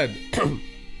his head.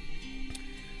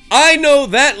 I know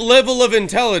that level of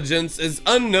intelligence is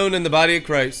unknown in the body of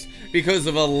Christ because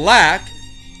of a lack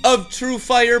of true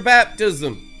fire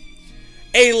baptism.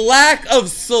 A lack of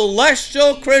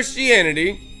celestial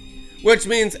Christianity, which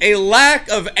means a lack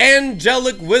of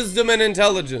angelic wisdom and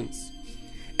intelligence.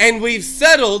 And we've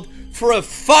settled for a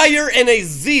fire and a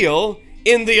zeal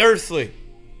in the earthly.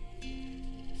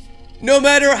 No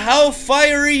matter how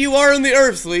fiery you are in the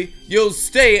earthly, you'll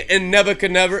stay in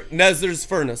Nebuchadnezzar's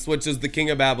furnace, which is the king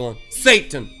of Babylon,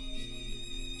 Satan.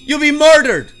 You'll be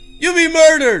murdered. You'll be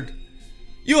murdered.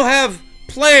 You'll have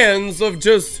plans of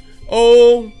just,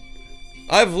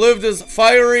 I've lived as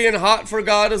fiery and hot for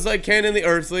God as I can in the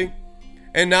earthly,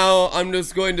 and now I'm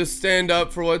just going to stand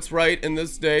up for what's right in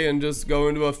this day and just go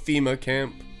into a FEMA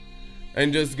camp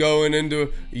and just going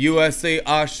into USA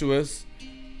Auschwitz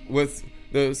with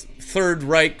the Third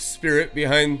Reich spirit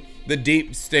behind the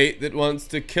deep state that wants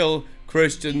to kill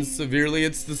Christians severely.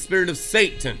 It's the spirit of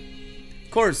Satan.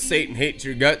 Of course, Satan hates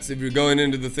your guts if you're going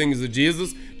into the things of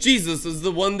Jesus. Jesus is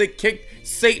the one that kicked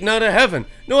Satan out of heaven.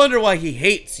 No wonder why he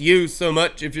hates you so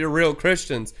much if you're real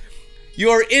Christians.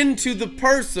 You're into the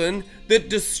person that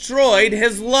destroyed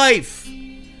his life.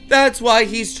 That's why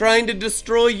he's trying to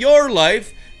destroy your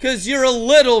life, because you're a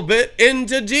little bit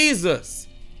into Jesus.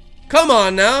 Come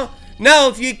on now. Now,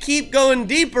 if you keep going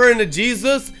deeper into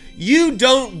Jesus, you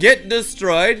don't get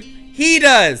destroyed. He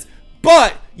does.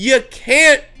 But you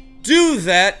can't do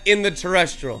that in the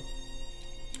terrestrial.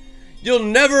 You'll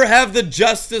never have the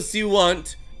justice you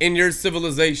want in your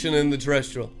civilization in the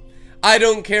terrestrial. I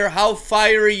don't care how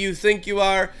fiery you think you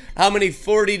are, how many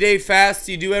 40-day fasts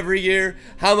you do every year,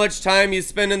 how much time you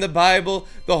spend in the Bible,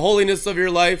 the holiness of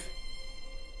your life.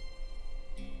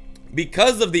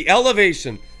 Because of the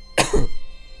elevation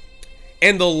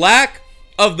and the lack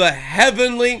of the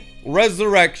heavenly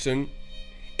resurrection,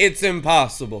 it's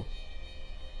impossible.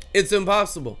 It's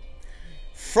impossible.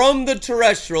 From the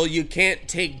terrestrial, you can't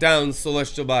take down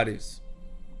celestial bodies.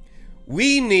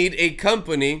 We need a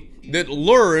company that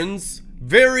learns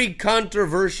very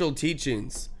controversial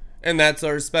teachings, and that's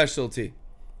our specialty.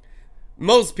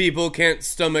 Most people can't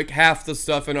stomach half the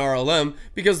stuff in RLM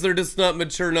because they're just not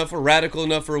mature enough or radical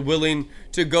enough or willing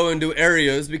to go into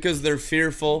areas because they're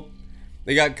fearful.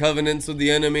 They got covenants with the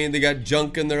enemy. They got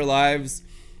junk in their lives.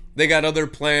 They got other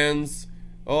plans.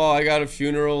 I got a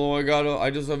funeral. I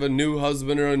just have a new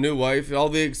husband or a new wife. All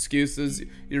the excuses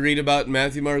you read about in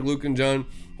Matthew, Mark, Luke, and John.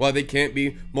 Why they can't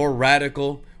be more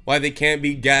radical. Why they can't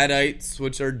be Gadites,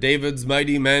 which are David's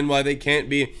mighty men. Why they can't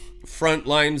be front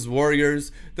lines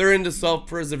warriors. They're into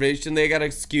self-preservation. They got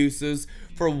excuses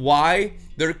for why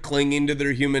they're clinging to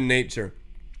their human nature.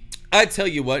 I tell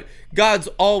you what, God's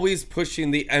always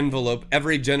pushing the envelope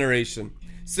every generation.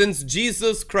 Since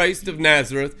Jesus Christ of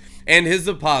Nazareth and his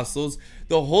apostles,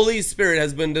 the Holy Spirit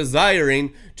has been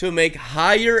desiring to make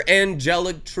higher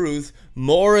angelic truth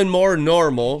more and more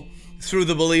normal through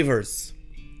the believers.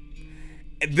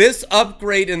 This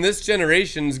upgrade in this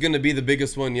generation is going to be the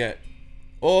biggest one yet.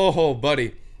 Oh,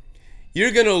 buddy,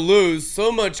 you're going to lose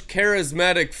so much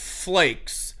charismatic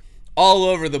flakes all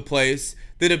over the place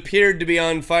that appeared to be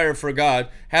on fire for God,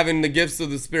 having the gifts of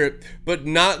the Spirit, but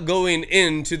not going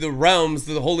into the realms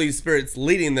that the Holy Spirit's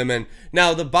leading them in.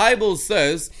 Now, the Bible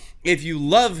says, if you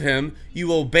love him,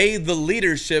 you obey the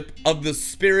leadership of the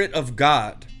Spirit of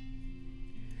God.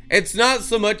 It's not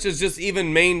so much as just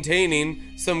even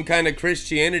maintaining some kind of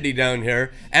Christianity down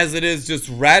here, as it is just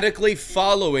radically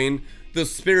following the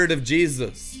Spirit of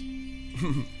Jesus.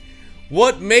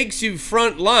 What makes you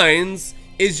front lines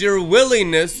is your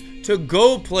willingness to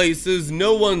go places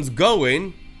no one's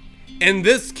going, in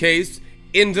this case,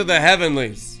 into the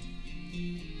heavenlies,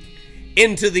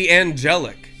 into the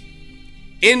angelic,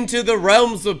 into the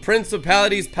realms of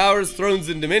principalities, powers, thrones,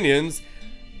 and dominions,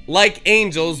 like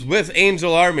angels with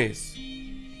angel armies.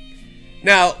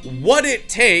 Now, what it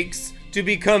takes to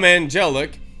become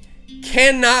angelic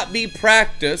cannot be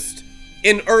practiced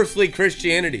in earthly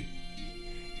Christianity.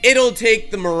 It'll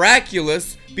take the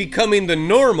miraculous becoming the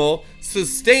normal,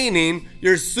 sustaining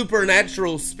your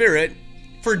supernatural spirit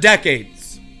for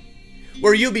decades,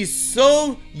 where you'll be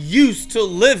so used to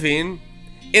living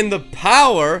in the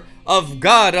power of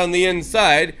God on the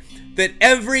inside that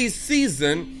every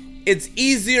season it's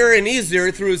easier and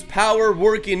easier through his power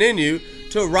working in you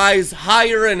to rise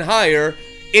higher and higher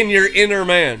in your inner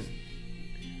man.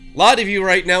 A lot of you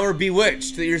right now are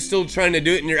bewitched that you're still trying to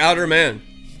do it in your outer man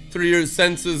through your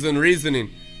senses and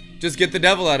reasoning. Just get the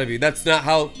devil out of you. That's not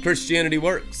how Christianity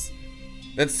works.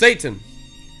 That's Satan.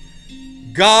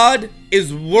 God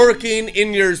is working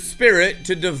in your spirit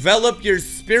to develop your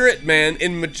spirit man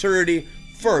in maturity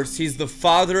first. He's the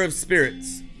father of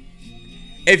spirits.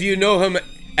 If you know him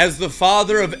as the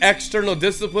father of external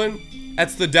discipline,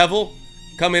 that's the devil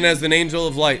coming as an angel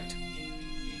of light.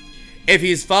 If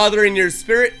he's father in your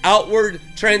spirit, outward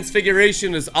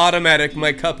transfiguration is automatic.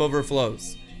 My cup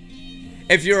overflows.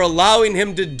 If you're allowing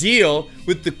him to deal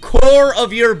with the core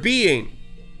of your being,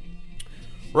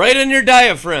 right in your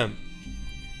diaphragm,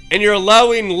 and you're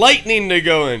allowing lightning to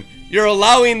go in, you're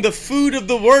allowing the food of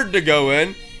the word to go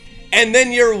in, and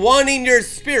then you're wanting your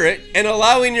spirit and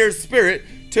allowing your spirit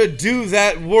to do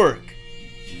that work,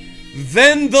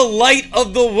 then the light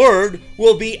of the word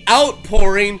will be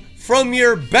outpouring from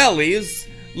your bellies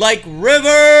like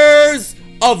rivers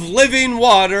of living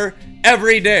water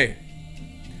every day.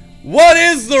 What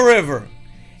is the river?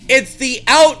 It's the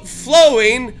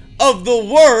outflowing of the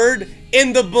word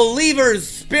in the believer's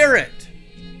spirit.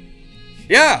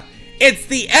 Yeah, it's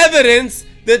the evidence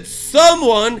that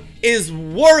someone is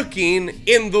working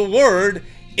in the word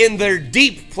in their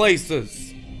deep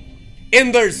places,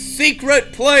 in their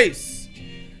secret place.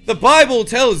 The Bible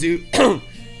tells you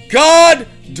God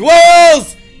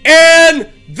dwells in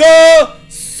the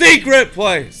secret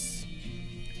place.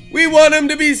 We want him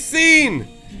to be seen.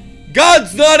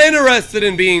 God's not interested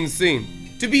in being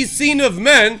seen. To be seen of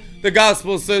men, the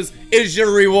gospel says, is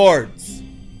your rewards.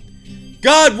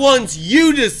 God wants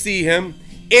you to see him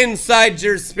inside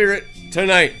your spirit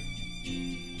tonight.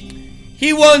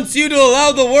 He wants you to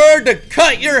allow the word to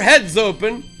cut your heads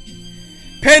open,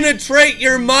 penetrate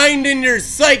your mind and your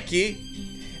psyche,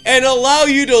 and allow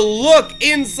you to look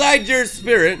inside your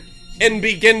spirit and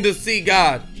begin to see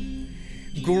God.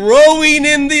 Growing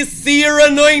in the seer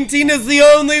anointing is the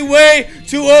only way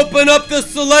to open up the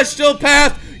celestial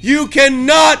path. You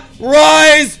cannot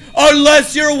rise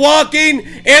unless you're walking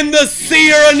in the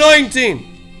seer anointing.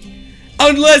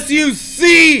 Unless you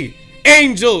see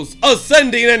angels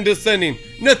ascending and descending.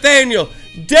 Nathaniel,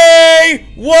 day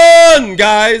one,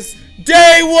 guys.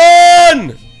 Day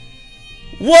one.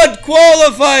 What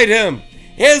qualified him?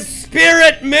 His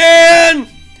spirit man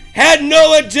had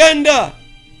no agenda.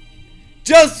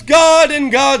 Just God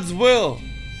and God's will.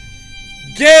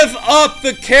 Give up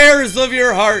the cares of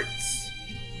your hearts.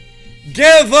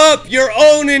 Give up your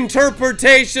own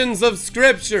interpretations of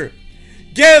Scripture.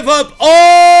 Give up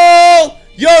all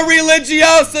your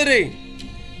religiosity.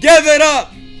 Give it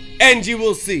up and you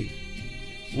will see.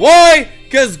 Why?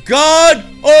 Because God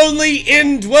only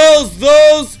indwells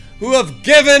those who have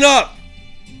given up.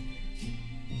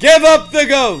 Give up the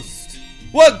ghost.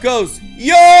 What ghost?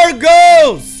 Your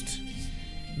ghost.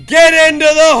 Get into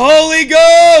the Holy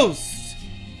Ghost.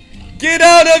 Get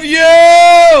out of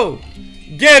you.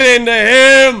 Get into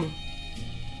him.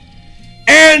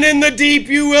 And in the deep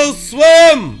you will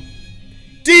swim.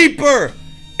 Deeper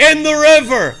in the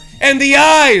river. And the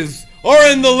eyes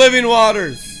are in the living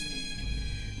waters.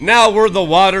 Now where the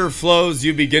water flows,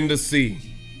 you begin to see.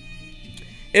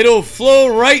 It'll flow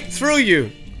right through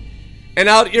you and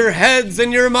out your heads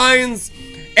and your minds.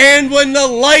 And when the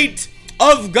light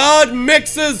of God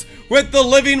mixes with the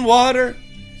living water,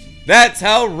 that's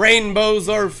how rainbows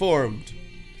are formed.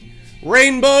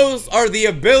 Rainbows are the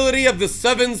ability of the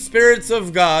seven spirits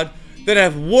of God that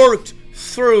have worked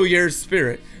through your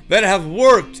spirit, that have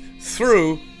worked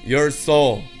through your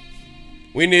soul.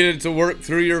 We need it to work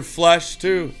through your flesh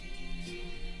too.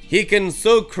 He can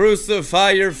so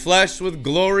crucify your flesh with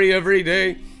glory every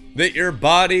day that your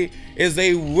body is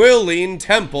a willing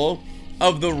temple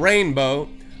of the rainbow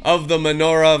of the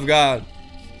menorah of God.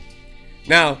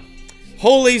 Now,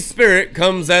 Holy Spirit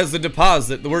comes as a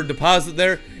deposit. The word deposit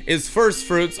there is first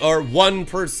fruits are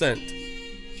 1%.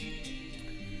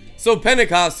 So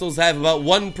Pentecostals have about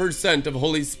 1% of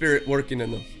Holy Spirit working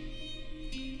in them.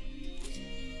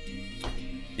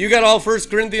 You got all 1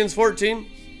 Corinthians 14?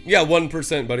 Yeah,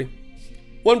 1%, buddy.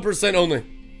 1% only.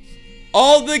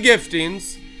 All the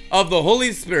giftings of the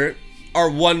Holy Spirit are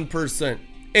 1%.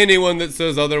 Anyone that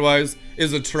says otherwise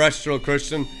is a terrestrial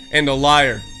Christian and a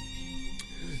liar.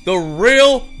 The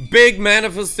real big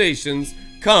manifestations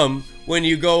come when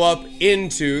you go up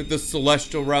into the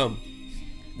celestial realm.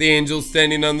 The angels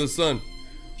standing on the sun.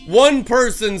 One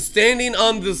person standing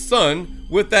on the sun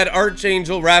with that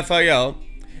archangel Raphael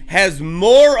has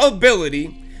more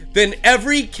ability than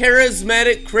every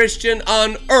charismatic Christian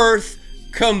on earth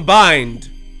combined.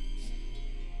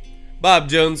 Bob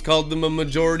Jones called them a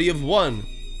majority of one.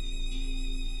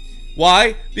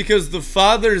 Why? Because the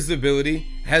Father's ability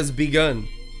has begun.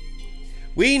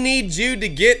 We need you to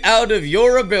get out of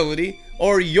your ability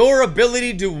or your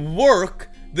ability to work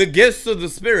the gifts of the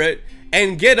Spirit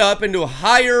and get up into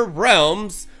higher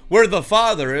realms where the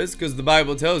Father is, because the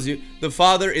Bible tells you the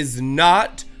Father is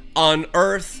not on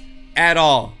earth at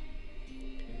all.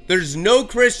 There's no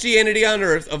Christianity on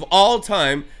earth of all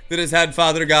time that has had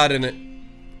Father God in it,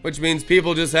 which means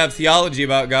people just have theology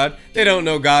about God. They don't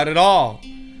know God at all.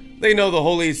 They know the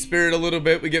Holy Spirit a little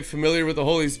bit. We get familiar with the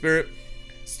Holy Spirit.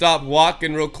 Stop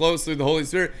walking real closely with the Holy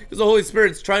Spirit, because the Holy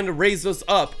Spirit's trying to raise us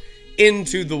up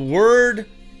into the Word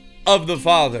of the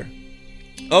Father.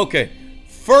 Okay,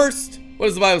 first, what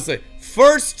does the Bible say?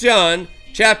 1 John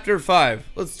chapter 5.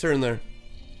 Let's turn there.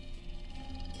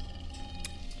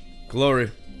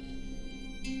 Glory.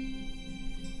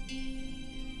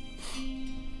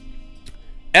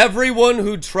 Everyone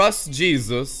who trusts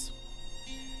Jesus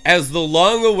as the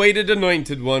long-awaited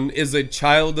anointed one is a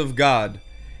child of God,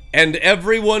 and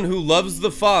everyone who loves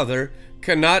the Father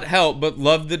cannot help but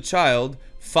love the child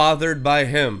fathered by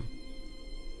him.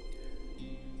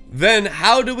 Then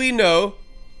how do we know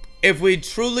if we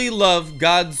truly love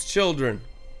God's children?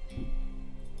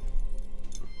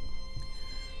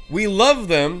 We love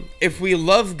them if we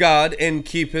love God and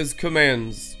keep His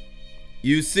commands.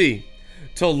 You see,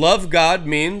 to love God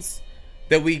means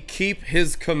that we keep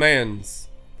His commands,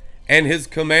 and His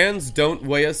commands don't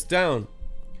weigh us down.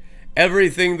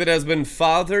 Everything that has been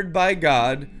fathered by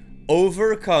God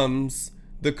overcomes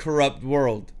the corrupt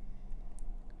world.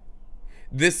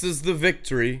 This is the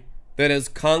victory that has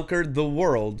conquered the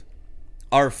world,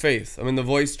 our faith. I'm in the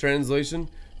Voice translation,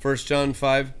 1 John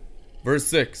 5, verse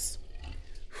 6.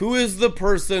 Who is the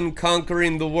person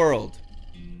conquering the world?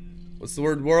 What's the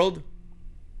word world?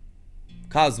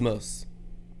 Cosmos.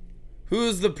 Who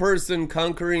is the person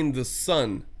conquering the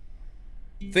sun?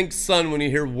 Think sun when you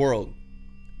hear world.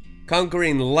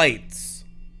 Conquering lights.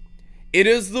 It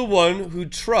is the one who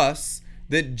trusts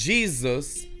that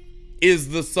Jesus is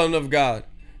the Son of God.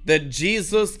 That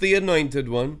Jesus, the Anointed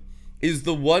One, is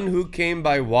the one who came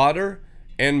by water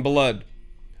and blood.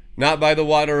 Not by the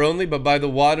water only, but by the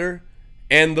water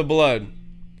and the blood.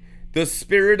 The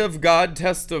Spirit of God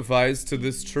testifies to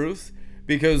this truth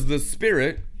because the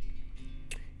Spirit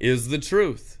is the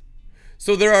truth.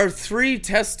 So there are three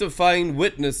testifying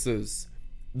witnesses: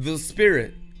 the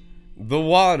Spirit, the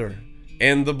water,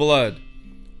 and the blood.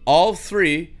 All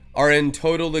three are in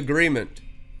total agreement.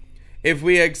 If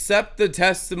we accept the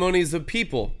testimonies of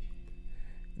people,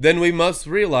 then we must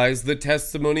realize the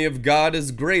testimony of God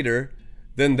is greater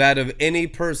than that of any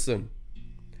person.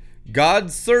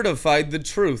 God certified the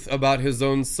truth about His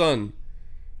own Son.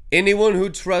 Anyone who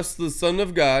trusts the Son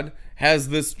of God has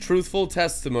this truthful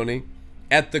testimony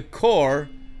at the core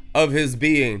of his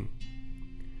being.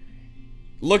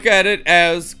 Look at it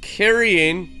as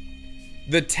carrying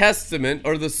the testament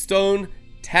or the stone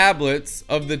tablets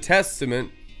of the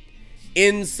testament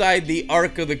inside the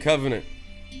Ark of the Covenant.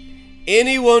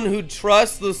 Anyone who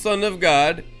trusts the Son of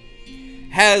God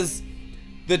has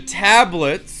the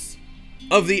tablets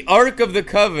of the Ark of the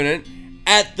Covenant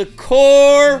at the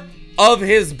core of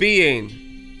his being.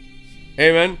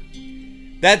 Amen.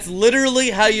 That's literally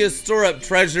how you store up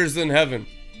treasures in heaven,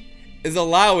 is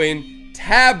allowing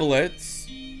tablets,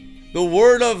 the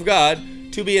Word of God,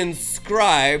 to be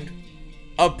inscribed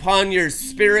upon your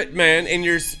spirit man, and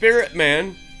your spirit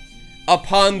man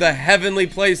upon the heavenly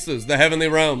places, the heavenly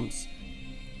realms.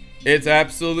 It's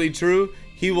absolutely true.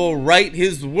 He will write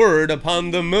His word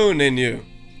upon the moon in you.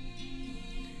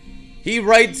 He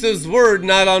writes His word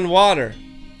not on water,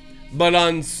 but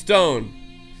on stone.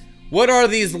 What are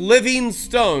these living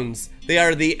stones? They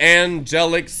are the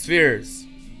angelic spheres.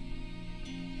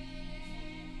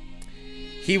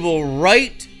 He will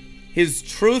write His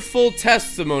truthful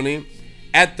testimony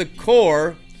at the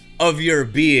core of your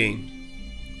being.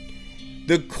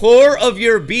 The core of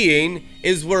your being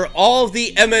is where all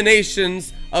the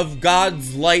emanations of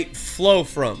God's light flow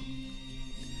from.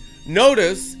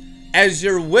 Notice, as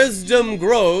your wisdom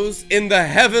grows in the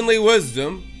heavenly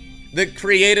wisdom that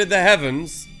created the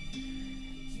heavens,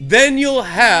 then you'll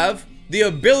have the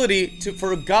ability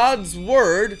for God's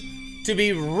word to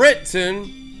be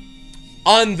written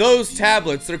on those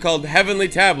tablets. They're called heavenly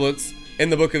tablets in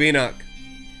the book of Enoch.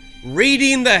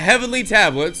 Reading the heavenly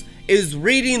tablets is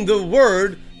reading the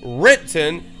word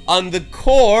written on the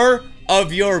core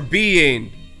of your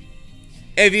being.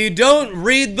 If you don't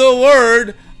read the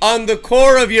word on the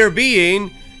core of your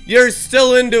being, You're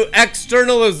still into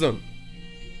externalism.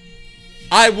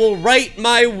 I will write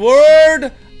my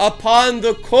word upon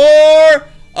the core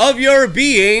of your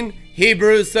being,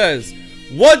 Hebrews says.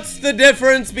 What's the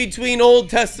difference between Old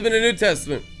Testament and New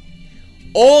Testament?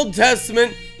 Old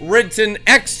Testament written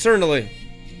externally.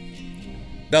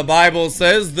 The Bible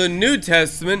says the New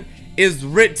Testament is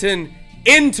written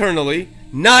internally,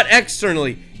 not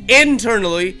externally.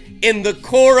 Internally, in the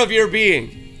core of your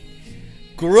being.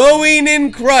 Growing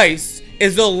in Christ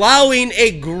is allowing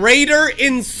a greater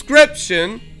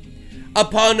inscription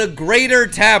upon a greater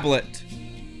tablet.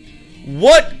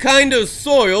 What kind of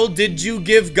soil did you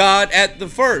give God at the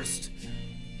first?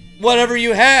 Whatever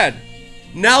you had.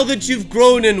 Now that you've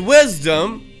grown in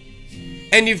wisdom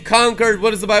and you've conquered,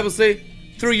 what does the Bible say?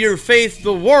 Through your faith,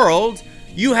 the world,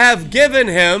 you have given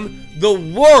him the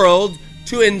world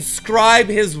to inscribe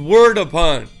his word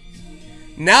upon.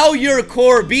 Now your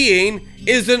core being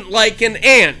isn't like an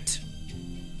ant.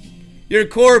 Your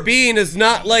core being is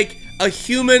not like a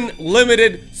human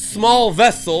limited small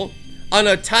vessel on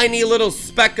a tiny little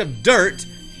speck of dirt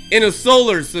in a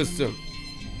solar system.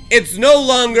 It's no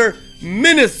longer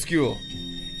minuscule.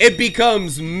 It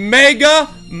becomes mega,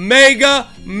 mega,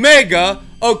 mega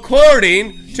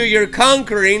according to your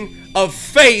conquering of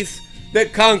faith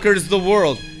that conquers the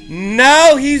world.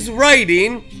 Now he's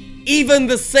writing even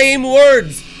the same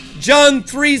words. John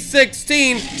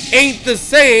 3:16 ain't the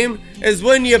same as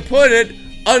when you put it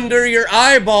under your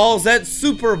eyeballs at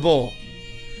Super Bowl.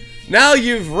 Now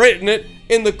you've written it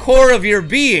in the core of your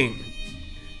being.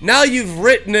 Now you've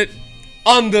written it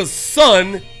on the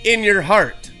sun in your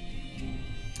heart.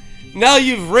 Now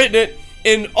you've written it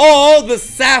in all the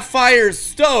sapphire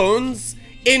stones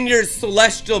in your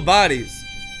celestial bodies.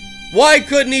 Why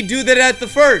couldn't he do that at the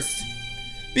first?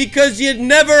 Because you'd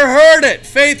never heard it.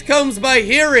 Faith comes by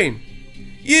hearing.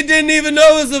 You didn't even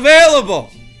know it was available.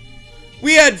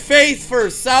 We had faith for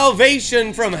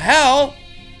salvation from hell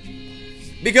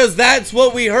because that's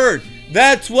what we heard.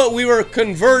 That's what we were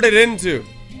converted into.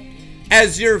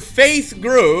 As your faith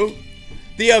grew,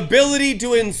 the ability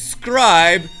to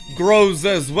inscribe grows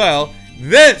as well.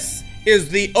 This is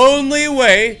the only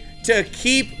way to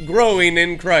keep growing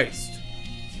in Christ.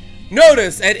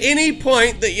 Notice at any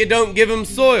point that you don't give him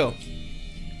soil,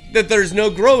 that there's no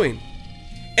growing.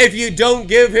 If you don't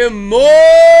give him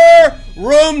more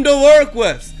room to work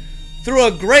with through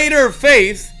a greater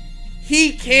faith,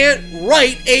 he can't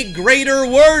write a greater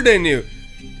word in you.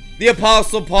 The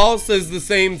Apostle Paul says the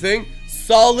same thing.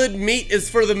 Solid meat is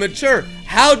for the mature.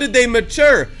 How did they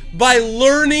mature? By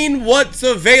learning what's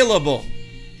available.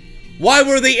 Why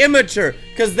were they immature?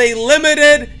 Because they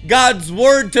limited God's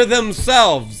word to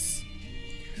themselves.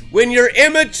 When you're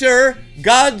immature,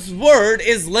 God's word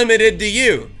is limited to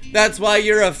you. That's why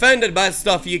you're offended by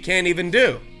stuff you can't even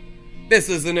do. This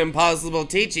is an impossible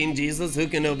teaching, Jesus. Who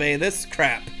can obey this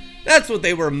crap? That's what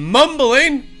they were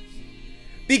mumbling.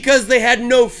 Because they had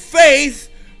no faith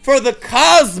for the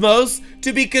cosmos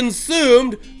to be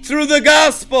consumed through the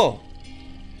gospel.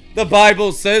 The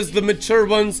Bible says the mature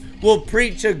ones will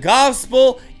preach a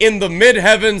gospel in the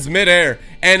mid-heavens, mid-air,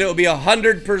 and it will be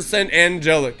 100%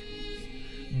 angelic.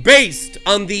 Based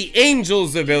on the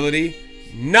angel's ability,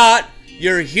 not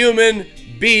your human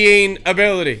being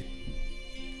ability.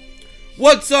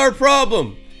 What's our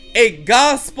problem? A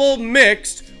gospel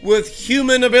mixed with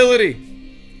human ability.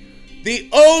 The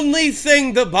only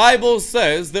thing the Bible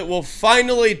says that will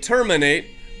finally terminate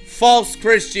false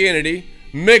Christianity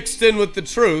mixed in with the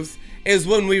truth is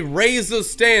when we raise the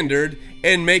standard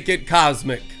and make it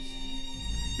cosmic.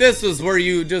 This is where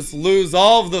you just lose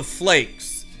all of the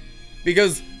flakes.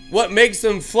 Because what makes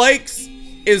them flakes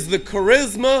is the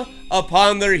charisma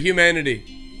upon their humanity.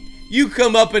 You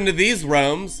come up into these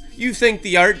realms, you think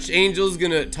the archangel's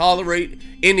gonna tolerate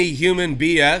any human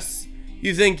BS?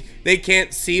 You think they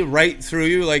can't see right through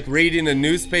you like reading a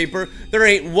newspaper? There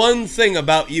ain't one thing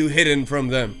about you hidden from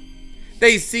them.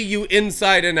 They see you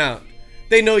inside and out.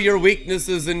 They know your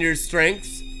weaknesses and your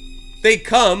strengths. They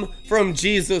come from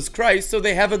Jesus Christ, so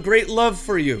they have a great love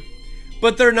for you.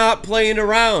 But they're not playing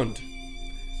around.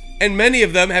 And many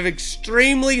of them have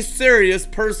extremely serious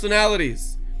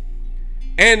personalities.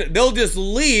 And they'll just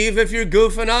leave if you're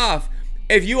goofing off.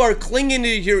 If you are clinging to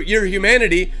your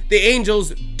humanity, the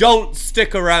angels don't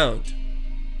stick around.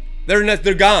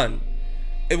 They're gone.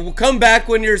 It will come back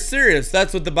when you're serious.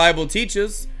 That's what the Bible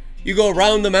teaches. You go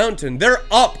around the mountain. They're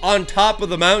up on top of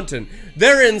the mountain.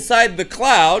 They're inside the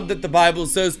cloud that the Bible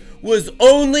says was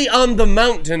only on the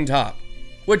mountaintop,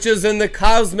 which is in the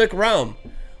cosmic realm.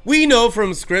 We know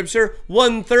from Scripture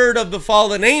 1/3 of the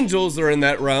fallen angels are in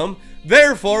that realm.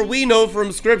 Therefore, we know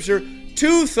from Scripture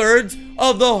 2/3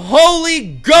 of the Holy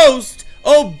Ghost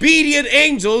obedient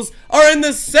angels are in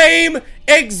the same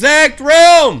exact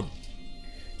realm.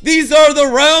 These are the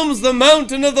realms the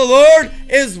mountain of the Lord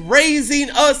is raising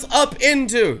us up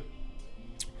into.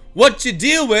 What you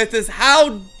deal with is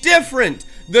how different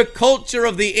the culture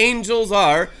of the angels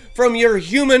are from your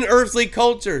human earthly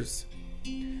cultures.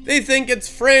 They think it's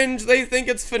fringe, they think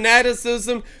it's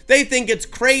fanaticism, they think it's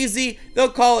crazy, they'll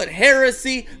call it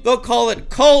heresy, they'll call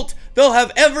it cult, they'll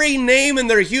have every name in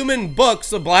their human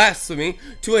books of blasphemy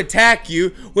to attack you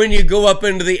when you go up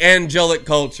into the angelic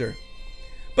culture.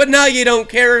 But now you don't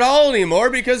care at all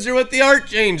anymore because you're with the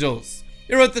archangels.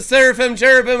 You're with the seraphim,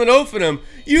 cherubim, and Ophanim.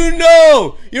 You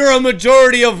know you're a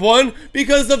majority of one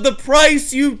because of the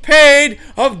price you paid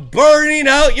of burning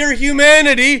out your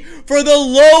humanity for the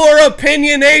lower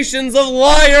opinionations of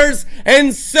liars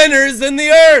and sinners in the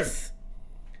earth.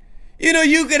 You know,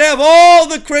 you could have all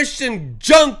the Christian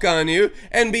junk on you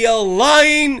and be a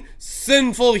lying,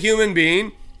 sinful human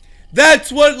being.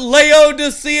 That's what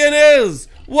Laodicean is.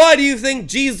 Why do you think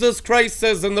Jesus Christ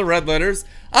says in the red letters,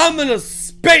 I'm going to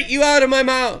spit you out of my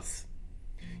mouth?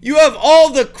 You have all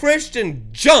the Christian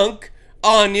junk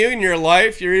on you in your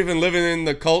life. You're even living in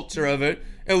the culture of it.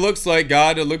 It looks like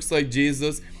God. It looks like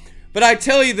Jesus. But I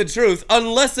tell you the truth,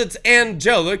 unless it's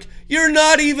angelic, you're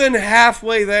not even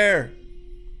halfway there.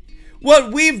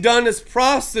 What we've done is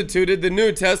prostituted the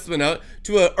New Testament out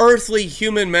to an earthly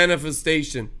human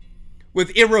manifestation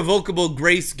with irrevocable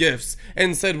grace gifts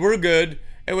and said we're good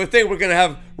and we think we're going to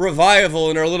have revival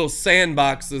in our little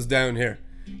sandboxes down here.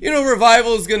 You know,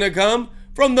 revival is going to come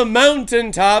from the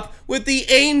mountaintop with the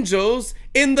angels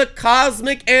in the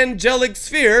cosmic angelic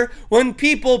sphere when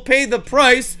people pay the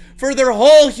price for their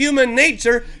whole human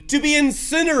nature to be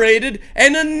incinerated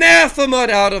and anathemaed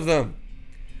out of them.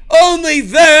 Only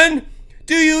then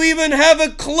do you even have a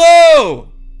clue.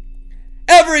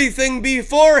 Everything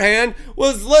beforehand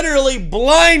was literally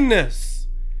blindness.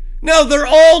 Now they're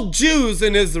all Jews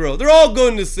in Israel. They're all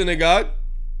going to synagogue.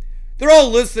 They're all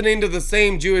listening to the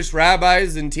same Jewish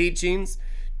rabbis and teachings.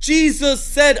 Jesus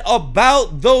said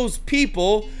about those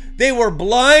people, they were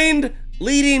blind,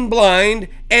 leading blind,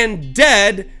 and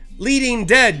dead, leading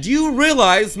dead. Do you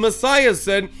realize Messiah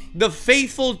said the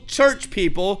faithful church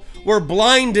people were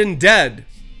blind and dead?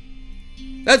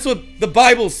 That's what the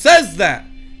Bible says that.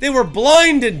 They were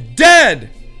blind and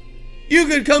dead. You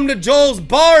could come to Joel's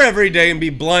bar every day and be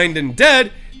blind and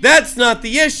dead. That's not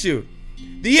the issue.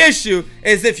 The issue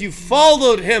is if you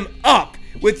followed him up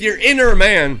with your inner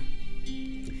man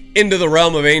into the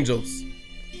realm of angels.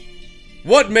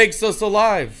 What makes us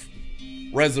alive?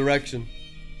 Resurrection.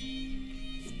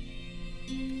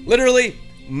 Literally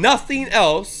nothing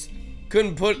else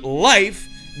can put life,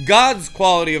 God's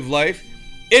quality of life,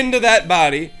 into that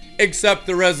body except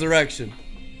the resurrection.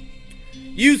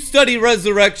 You study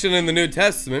resurrection in the New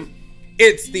Testament,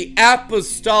 it's the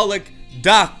apostolic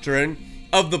doctrine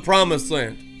of the promised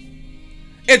land.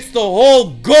 It's the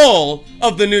whole goal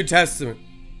of the New Testament,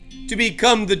 to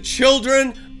become the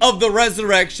children of the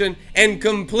resurrection and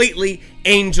completely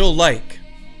angel-like.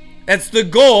 That's the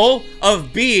goal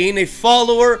of being a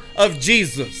follower of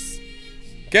Jesus.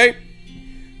 Okay?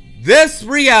 This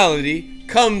reality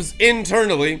comes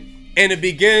internally and it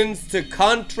begins to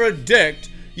contradict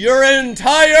your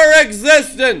entire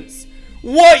existence.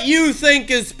 What you think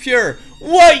is pure,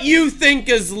 what you think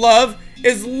is love,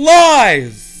 is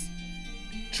lies.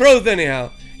 Truth,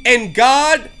 anyhow. And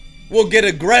God will get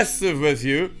aggressive with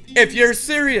you if you're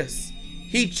serious.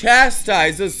 He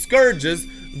chastises, scourges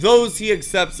those he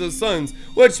accepts as sons,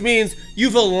 which means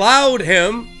you've allowed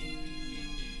him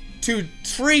to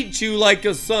treat you like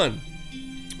a son,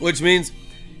 which means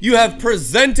you have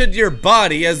presented your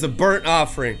body as a burnt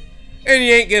offering. And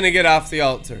you ain't going to get off the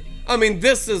altar. I mean,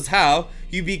 this is how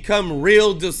you become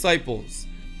real disciples.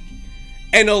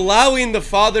 And allowing the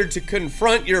Father to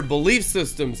confront your belief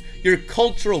systems, your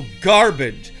cultural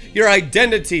garbage, your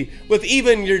identity with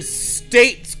even your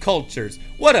state's cultures.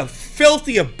 What a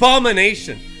filthy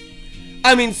abomination.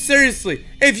 I mean, seriously,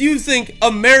 if you think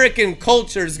American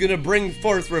culture is going to bring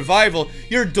forth revival,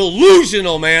 you're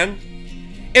delusional, man.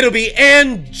 It'll be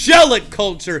angelic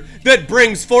culture that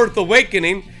brings forth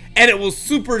awakening. And it will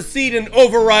supersede and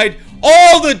override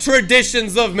all the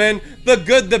traditions of men, the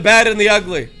good, the bad, and the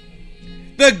ugly.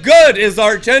 The good is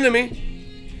arch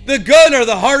enemy. The good are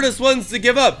the hardest ones to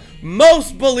give up.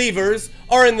 Most believers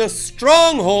are in the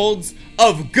strongholds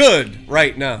of good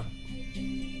right now.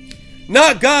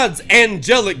 Not God's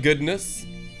angelic goodness,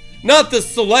 not the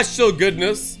celestial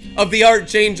goodness of the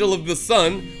archangel of the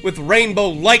sun with rainbow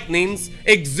lightnings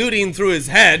exuding through his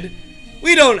head.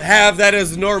 We don't have that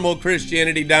as normal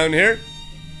Christianity down here.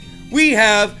 we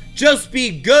have just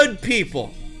be good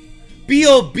people. Be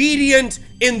obedient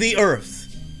in the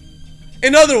earth.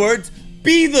 In other words,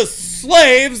 be the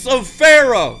slaves of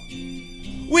Pharaoh.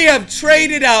 We have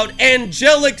traded out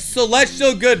angelic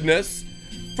celestial goodness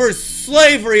for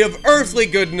slavery of earthly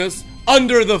goodness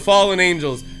under the fallen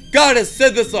angels. God has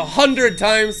said this 100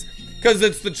 times because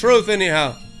it's the truth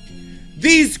anyhow.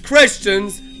 These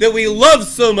Christians that we love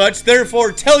so much,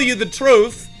 therefore tell you the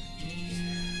truth,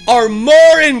 are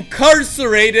more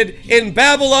incarcerated in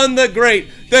Babylon the Great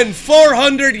than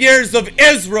 400 years of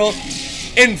Israel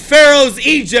in Pharaoh's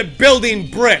Egypt building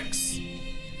bricks.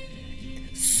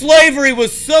 Slavery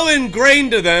was so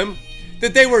ingrained to them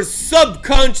that they were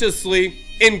subconsciously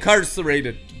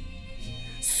incarcerated.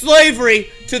 Slavery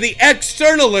to the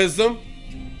externalism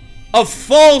of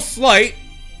false light,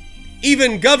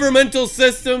 even governmental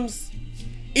systems,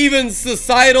 even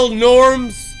societal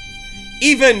norms,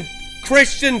 even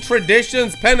Christian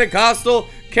traditions, Pentecostal,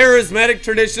 charismatic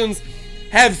traditions,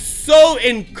 have so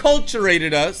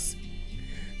enculturated us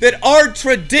that our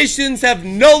traditions have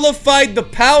nullified the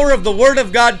power of the Word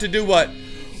of God to do what?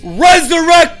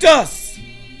 Resurrect us!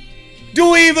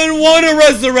 Do we even want a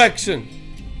resurrection?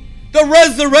 The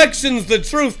resurrection's the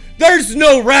truth. There's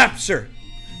no rapture.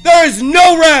 There is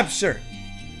no rapture.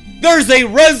 There's a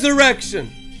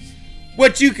resurrection.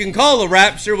 What you can call a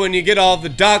rapture when you get all the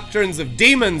doctrines of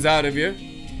demons out of you,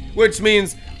 which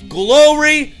means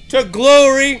glory to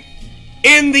glory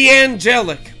in the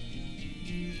angelic.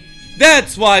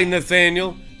 That's why,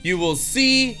 Nathaniel, you will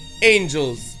see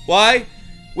angels. Why?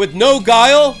 With no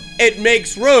guile, it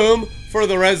makes room for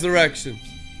the resurrection.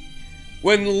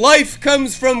 When life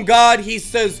comes from God, he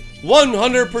says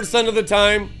 100% of the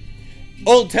time,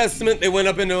 Old Testament, they went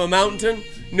up into a mountain.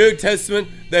 New Testament,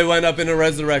 they went up in a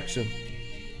resurrection.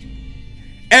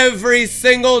 Every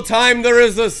single time there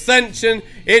is ascension,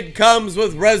 it comes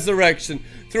with resurrection.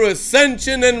 Through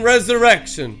ascension and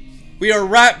resurrection, we are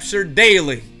raptured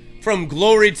daily from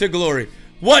glory to glory.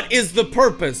 What is the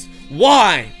purpose?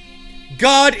 Why?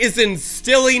 God is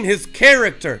instilling his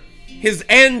character, his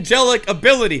angelic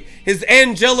ability, his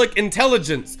angelic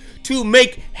intelligence to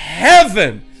make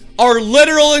heaven our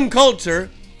literal enculture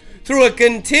through a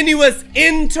continuous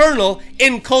internal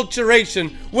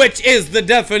enculturation, which is the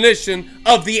definition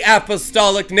of the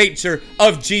apostolic nature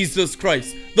of Jesus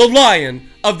Christ, the Lion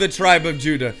of the tribe of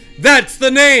Judah. That's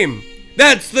the name.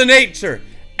 That's the nature.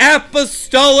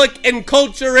 Apostolic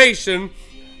enculturation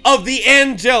of the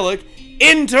angelic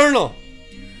internal,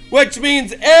 which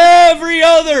means every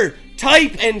other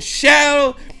type and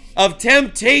shadow of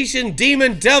temptation,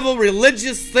 demon, devil,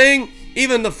 religious thing,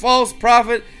 even the false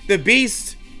prophet, the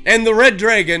beast, and the red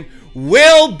dragon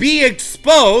will be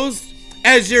exposed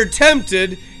as you're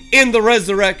tempted in the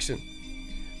resurrection.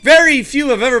 Very few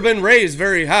have ever been raised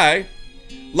very high.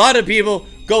 A lot of people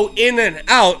go in and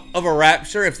out of a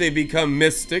rapture if they become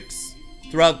mystics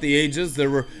throughout the ages. There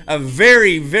were a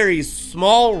very, very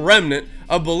small remnant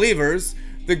of believers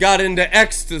that got into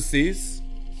ecstasies.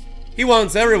 He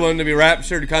wants everyone to be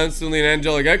raptured constantly in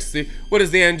angelic ecstasy. What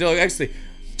is the angelic ecstasy?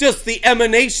 Just the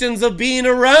emanations of being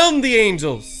around the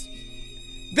angels.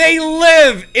 They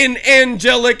live in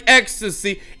angelic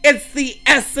ecstasy. It's the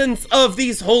essence of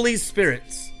these Holy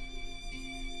Spirits.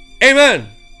 Amen.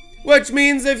 Which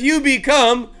means if you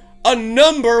become a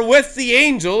number with the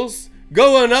angels,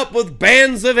 going up with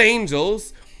bands of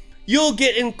angels, you'll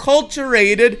get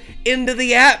enculturated into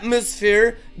the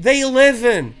atmosphere they live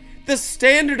in. The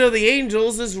standard of the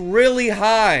angels is really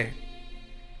high.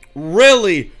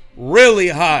 Really, really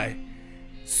high.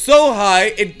 So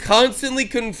high, it constantly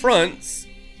confronts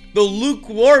the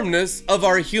lukewarmness of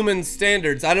our human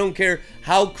standards. I don't care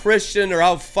how Christian or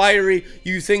how fiery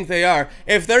you think they are.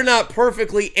 If they're not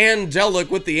perfectly angelic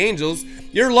with the angels,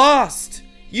 you're lost.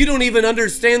 You don't even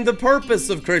understand the purpose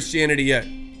of Christianity yet.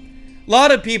 A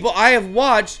lot of people, I have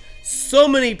watched so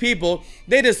many people,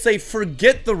 they just say,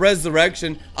 forget the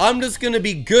resurrection. I'm just going to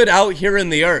be good out here in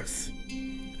the earth.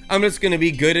 I'm just going to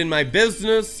be good in my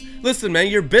business. Listen, man,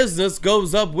 your business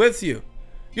goes up with you.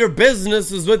 Your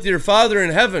business is with your Father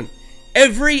in heaven.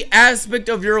 Every aspect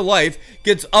of your life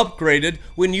gets upgraded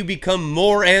when you become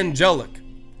more angelic.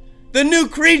 The new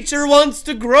creature wants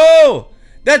to grow.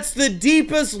 That's the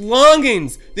deepest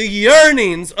longings, the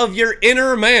yearnings of your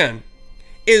inner man,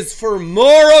 is for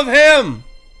more of him.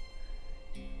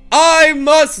 I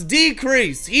must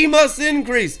decrease. He must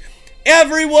increase.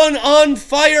 Everyone on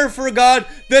fire for God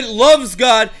that loves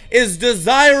God is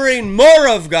desiring more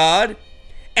of God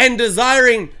and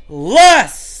desiring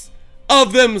less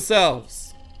of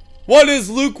themselves. What is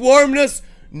lukewarmness?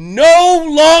 No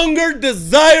longer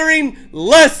desiring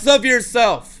less of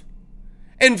yourself.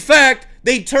 In fact,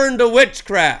 They turn to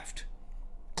witchcraft,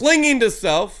 clinging to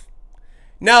self.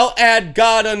 Now add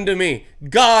God unto me.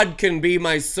 God can be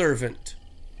my servant.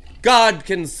 God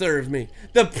can serve me.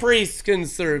 The priests can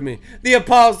serve me. The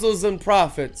apostles and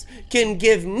prophets can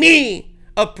give me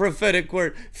a prophetic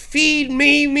word. Feed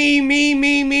me,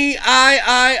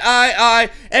 I,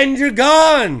 and you're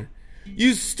gone.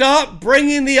 You stop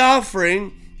bringing the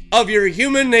offering of your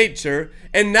human nature,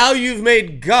 and now you've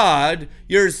made God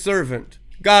your servant.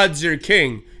 God's your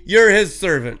king. You're his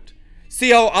servant.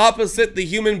 See how opposite the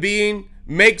human being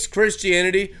makes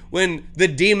Christianity when the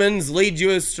demons lead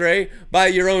you astray by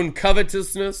your own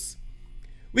covetousness?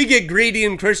 We get greedy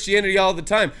in Christianity all the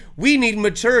time. We need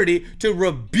maturity to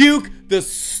rebuke the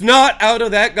snot out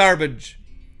of that garbage.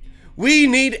 We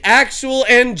need actual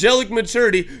angelic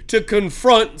maturity to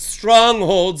confront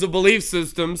strongholds of belief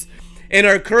systems in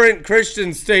our current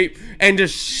Christian state and to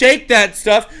shake that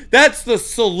stuff. That's the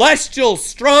celestial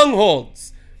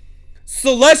strongholds.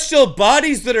 Celestial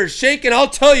bodies that are shaken, I'll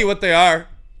tell you what they are.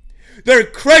 They're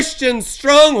Christian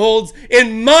strongholds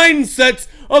in mindsets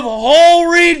of whole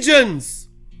regions,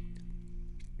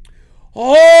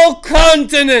 whole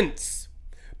continents,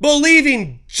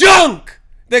 believing junk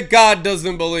that God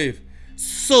doesn't believe.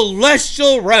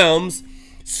 Celestial realms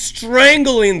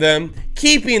strangling them,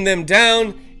 keeping them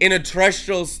down in a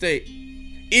terrestrial state,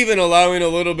 even allowing a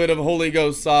little bit of Holy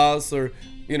Ghost sauce or,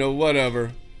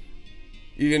 whatever.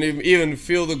 You can even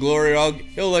feel the glory.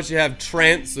 He'll let you have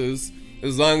trances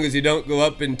as long as you don't go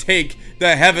up and take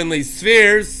the heavenly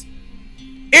spheres.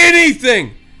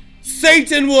 Anything.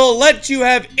 Satan will let you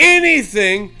have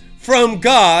anything from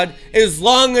God as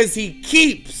long as he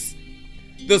keeps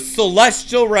the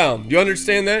celestial realm. Do you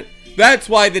understand that? That's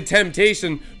why the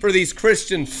temptation for these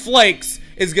Christian flakes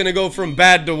is going to go from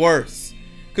bad to worse.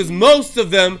 Because most of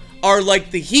them are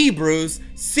like the Hebrews,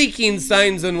 seeking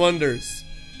signs and wonders,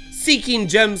 seeking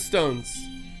gemstones,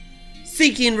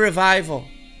 seeking revival,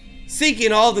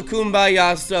 seeking all the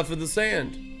kumbaya stuff of the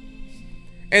sand.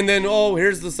 And then,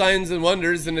 here's the signs and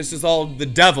wonders, and it's just all the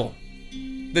devil.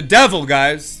 The devil,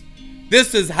 guys.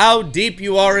 This is how deep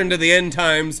you are into the end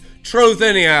times. Truth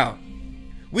anyhow.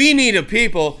 We need a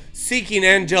people seeking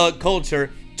angelic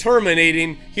culture,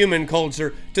 terminating human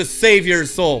culture to save your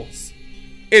souls.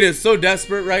 It is so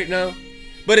desperate right now,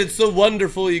 but it's so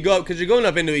wonderful you go up because you're going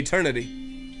up into eternity.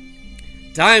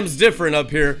 Time's different up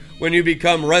here when you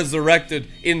become resurrected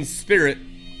in spirit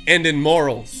and in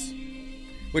morals,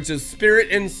 which is spirit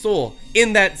and soul.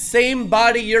 In that same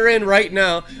body you're in right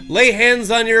now, lay hands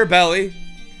on your belly.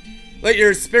 Let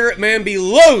your spirit man be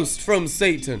loosed from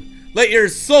Satan. Let your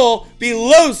soul be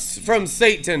loosed from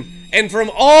Satan and from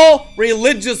all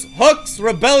religious hooks,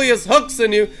 rebellious hooks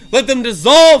in you. Let them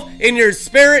dissolve in your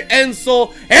spirit and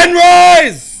soul and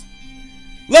rise.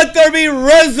 Let there be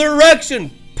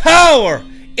resurrection power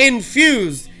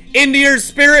infused into your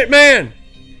spirit man.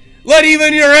 Let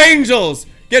even your angels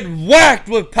get whacked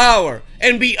with power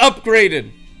and be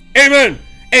upgraded. Amen.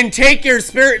 And take your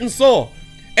spirit and soul.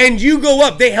 And you go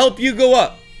up. They help you go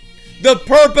up. The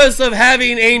purpose of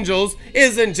having angels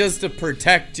isn't just to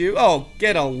protect you.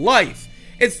 Get a life.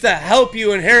 It's to help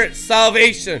you inherit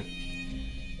salvation.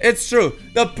 It's true.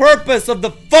 The purpose of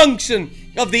the function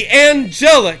of the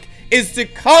angelic is to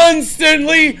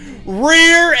constantly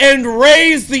rear and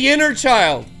raise the inner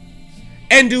child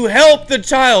and to help the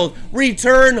child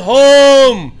return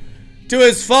home to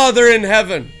his Father in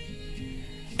heaven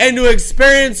and to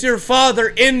experience your Father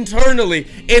internally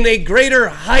in a greater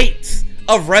height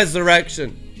of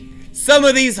resurrection. Some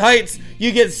of these heights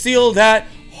you get sealed at,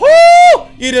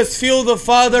 you just feel the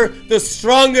Father the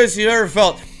strongest you ever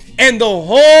felt. And the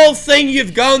whole thing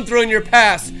you've gone through in your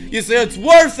past, you say, it's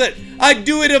worth it. I'd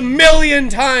do it 1,000,000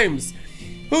 times.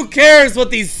 Who cares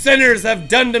what these sinners have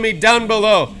done to me down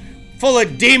below? Full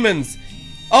of demons.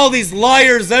 All these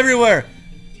liars everywhere.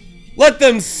 Let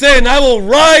them sin. I will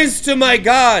rise to my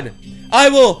God. I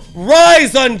will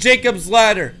rise on Jacob's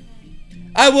ladder.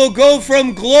 I will go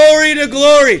from glory to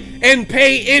glory and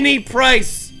pay any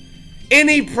price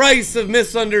of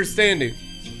misunderstanding.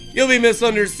 You'll be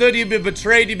misunderstood, you'll be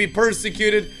betrayed, you'll be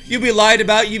persecuted, you'll be lied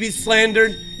about, you'll be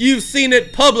slandered. You've seen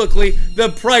it publicly, the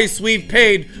price we've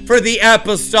paid for the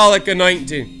apostolic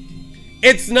anointing.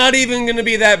 It's not even going to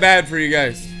be that bad for you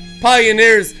guys.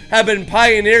 Pioneers have been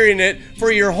pioneering it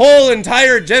for your whole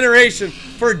entire generation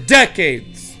for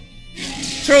decades.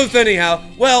 Truth anyhow.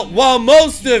 Well, while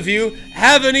most of you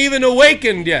haven't even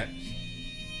awakened yet.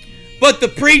 But the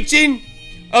preaching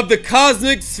of the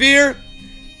cosmic sphere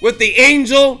with the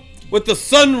angel, with the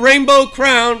sun rainbow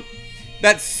crown,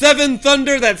 that seven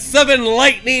thunder, that seven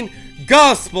lightning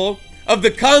gospel of the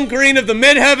conquering of the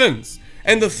mid-heavens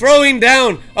and the throwing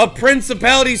down of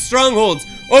principality strongholds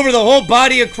over the whole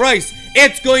body of Christ,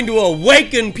 it's going to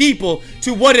awaken people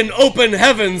to what an open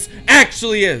heavens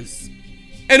actually is.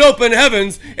 An open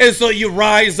heavens is so you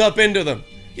rise up into them.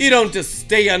 You don't just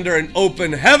stay under an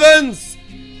open heavens.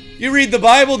 You read the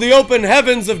Bible, the open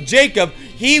heavens of Jacob,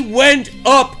 he went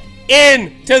up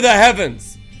into the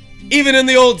heavens. Even in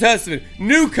the Old Testament,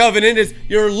 New Covenant is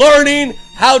you're learning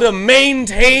how to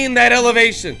maintain that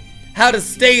elevation, how to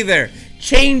stay there,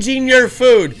 changing your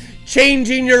food,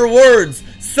 changing your words,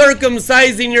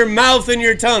 circumcising your mouth and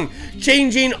your tongue,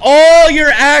 changing all your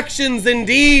actions and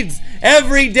deeds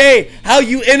every day, how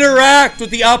you interact with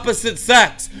the opposite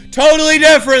sex. Totally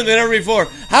different than ever before.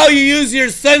 How you use your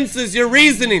senses, your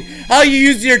reasoning, how you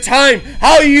use your time,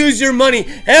 how you use your money,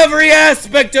 every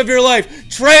aspect of your life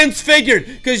transfigured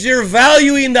because you're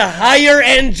valuing the higher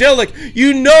angelic.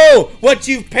 You know what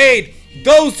you've paid.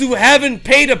 Those who haven't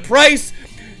paid a price,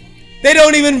 they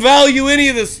don't even value any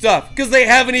of this stuff because they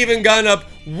haven't even gone up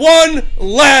one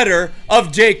ladder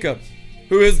of Jacob,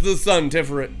 who is the son,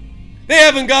 Tiferet. They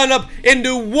haven't gone up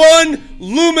into one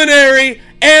luminary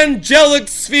angelic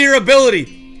sphere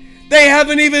ability. They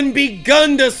haven't even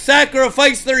begun to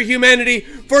sacrifice their humanity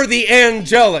for the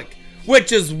angelic,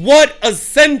 which is what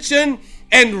ascension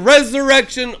and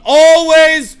resurrection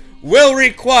always will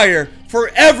require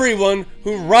for everyone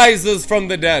who rises from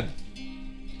the dead.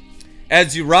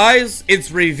 As you rise,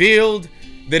 it's revealed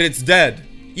that it's dead.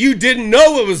 You didn't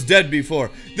know it was dead before.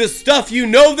 The stuff you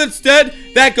know that's dead,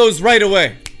 that goes right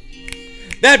away.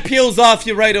 That peels off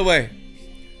you right away.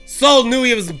 Saul knew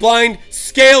he was blind.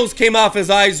 Scales came off his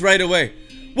eyes right away.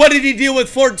 What did he deal with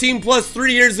 14 plus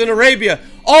 3 years in Arabia?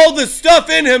 All the stuff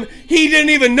in him he didn't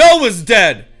even know was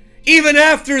dead. Even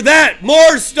after that,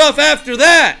 more stuff after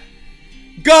that.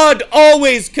 God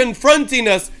always confronting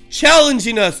us,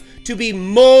 challenging us to be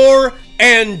more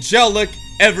angelic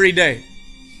every day.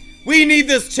 We need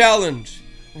this challenge.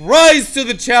 Rise to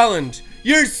the challenge.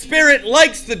 Your spirit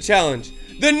likes the challenge.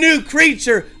 The new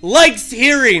creature likes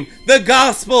hearing the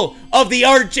gospel of the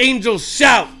archangel's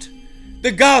shout,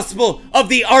 the gospel of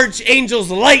the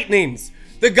archangel's lightnings,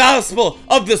 the gospel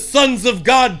of the sons of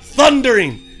God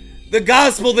thundering, the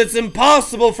gospel that's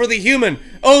impossible for the human,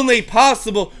 only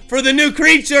possible for the new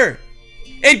creature.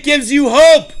 It gives you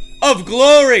hope of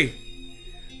glory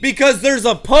because there's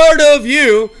a part of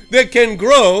you that can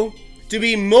grow to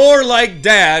be more like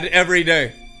Dad every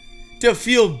day, to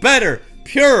feel better,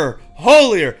 purer,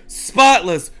 holier,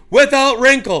 spotless, without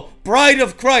wrinkle, bride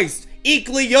of Christ,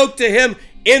 equally yoked to him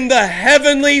in the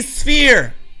heavenly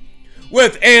sphere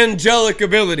with angelic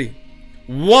ability,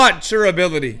 watcher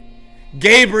ability,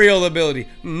 Gabriel ability,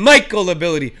 Michael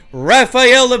ability,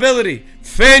 Raphael ability,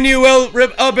 Phanuel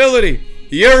ability,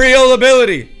 Uriel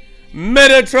ability,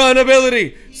 Metatron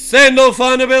ability,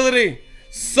 Sandalphon ability,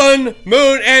 sun,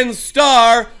 moon, and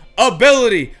star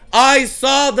ability. I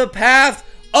saw the path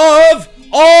of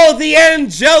all the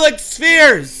angelic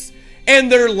spheres and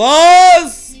their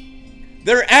laws,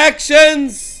 their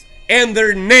actions, and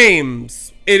their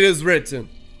names. It is written.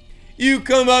 You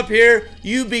come up here,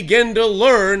 you begin to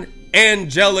learn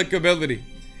angelic ability.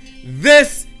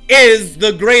 This is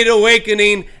the Great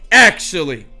Awakening,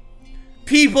 actually.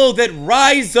 People that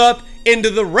rise up into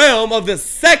the realm of the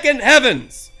second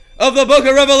heavens of the book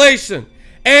of Revelation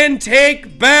and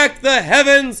take back the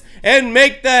heavens and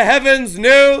make the heavens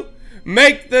new.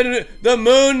 Make the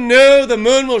moon new. The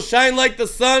moon will shine like the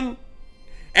sun,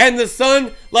 and the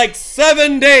sun like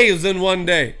 7 days in one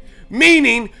day.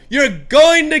 Meaning, you're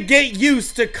going to get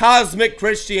used to cosmic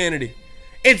Christianity.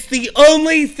 It's the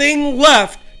only thing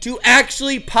left to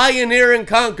actually pioneer and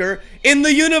conquer in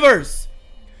the universe.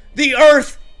 The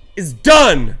earth is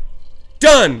done.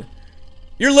 Done.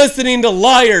 You're listening to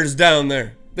liars down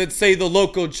there that say the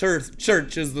local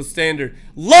church is the standard.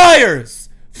 Liars!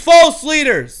 False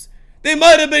leaders! They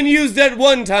might have been used at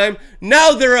one time.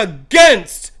 Now they're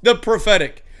against the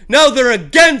prophetic. Now they're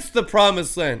against the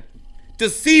promised land.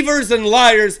 Deceivers and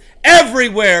liars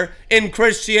everywhere in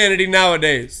Christianity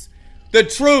nowadays. The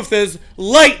truth is,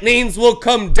 lightnings will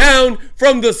come down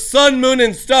from the sun, moon,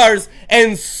 and stars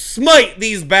and smite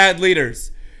these bad leaders.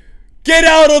 Get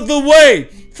out of the way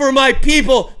for my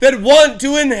people that want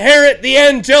to inherit the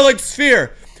angelic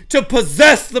sphere, to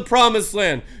possess the promised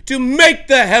land, to make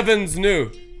the heavens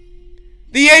new.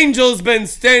 The angel's been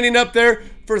standing up there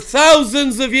for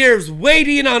thousands of years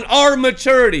waiting on our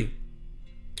maturity.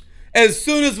 As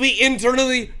soon as we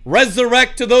internally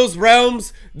resurrect to those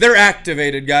realms, they're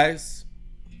activated, guys.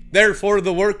 Therefore,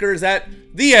 the workers at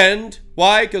the end,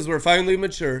 why? Because we're finally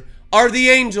mature, are the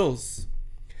angels.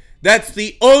 That's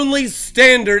the only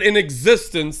standard in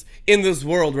existence in this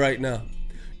world right now.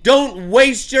 Don't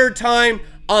waste your time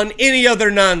on any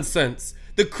other nonsense.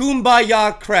 The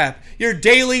kumbaya crap, your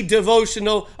daily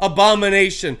devotional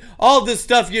abomination, all the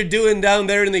stuff you're doing down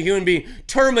there in the human being,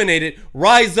 terminate it,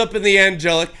 rise up in the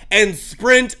angelic, and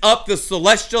sprint up the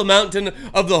celestial mountain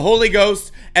of the Holy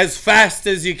Ghost as fast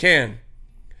as you can.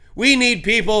 We need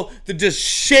people to just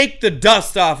shake the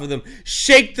dust off of them,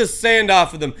 shake the sand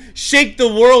off of them, shake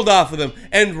the world off of them,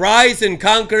 and rise and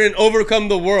conquer and overcome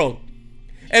the world.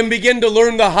 And begin to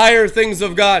learn the higher things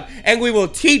of God. And we will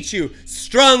teach you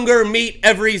stronger meat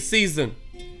every season.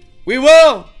 We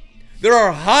will. There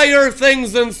are higher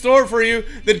things in store for you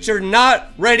that you're not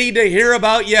ready to hear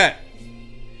about yet.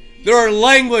 There are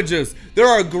languages. There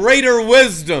are greater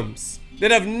wisdoms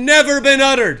that have never been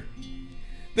uttered.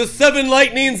 The 7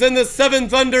 lightnings and the 7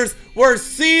 thunders were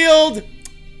sealed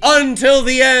until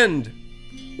the end.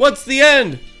 What's the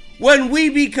end? When we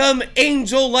become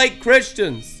angel-like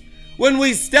Christians. When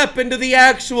we step into the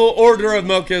actual order of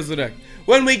Melchizedek.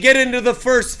 When we get into the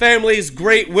first family's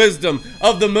great wisdom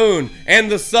of the moon and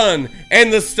the sun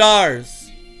and the stars.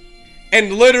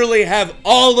 And literally have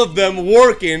all of them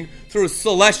working through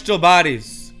celestial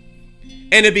bodies.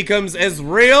 And it becomes as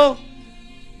real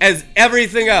as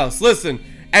everything else. Listen,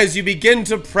 as you begin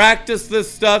to practice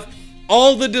this stuff,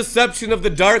 all the deception of the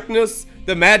darkness,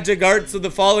 the magic arts of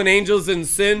the fallen angels and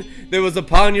sin that was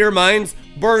upon your minds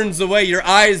burns away. Your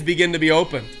eyes begin to be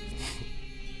opened.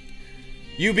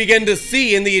 You begin to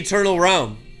see in the eternal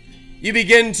realm. You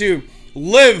begin to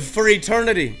live for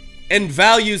eternity and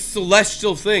value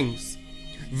celestial things,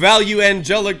 value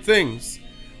angelic things,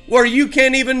 where you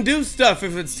can't even do stuff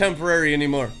if it's temporary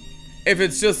anymore. If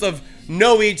it's just of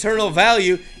no eternal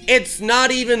value, it's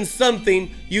not even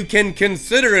something you can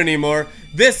consider anymore.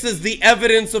 This is the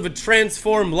evidence of a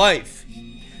transformed life.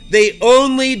 They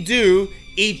only do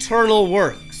eternal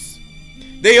works.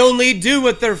 They only do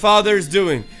what their Father's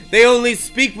doing. They only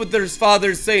speak what their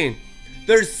Father's saying.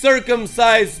 Their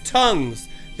circumcised tongues.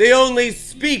 They only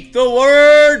speak the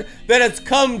word that has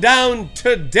come down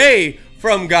today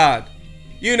from God.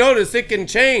 You notice it can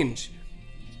change.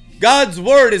 God's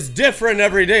word is different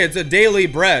every day. It's a daily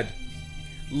bread.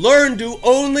 Learn to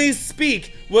only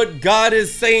speak what God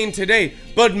is saying today,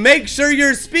 but make sure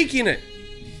you're speaking it.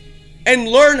 And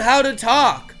learn how to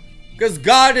talk, because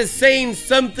God is saying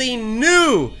something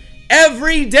new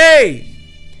every day.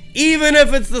 Even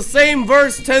if it's the same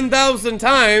verse 10,000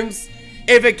 times,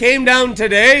 if it came down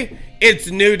today,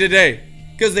 it's new today,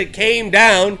 because it came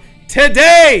down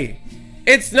today.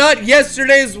 It's not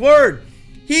yesterday's word.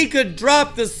 He could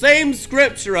drop the same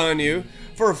scripture on you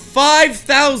for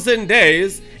 5,000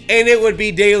 days, and it would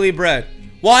be daily bread.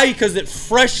 Why? Because it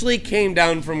freshly came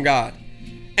down from God.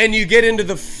 And you get into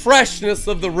the freshness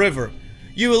of the river.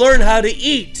 You learn how to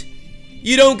eat.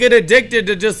 You don't get addicted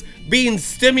to just being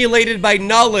stimulated by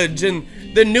knowledge and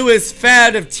the newest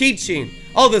fad of teaching.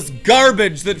 All this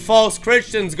garbage that false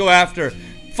Christians go after.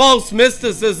 False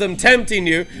mysticism tempting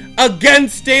you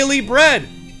against daily bread.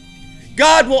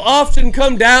 God will often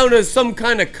come down as some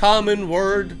kind of common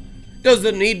word.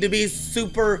 Doesn't need to be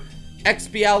super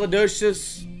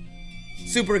expialidocious,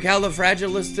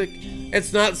 supercalifragilistic.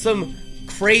 It's not some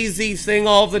crazy thing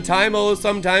all the time, although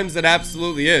sometimes it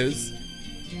absolutely is.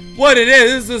 What it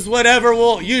is whatever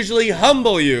will usually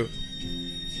humble you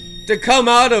to come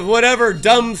out of whatever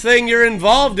dumb thing you're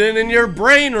involved in your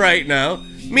brain right now.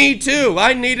 Me too.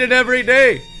 I need it every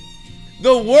day.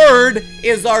 The word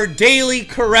is our daily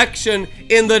correction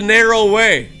in the narrow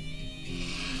way.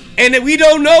 And we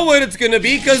don't know what it's going to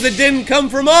be because it didn't come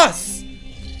from us.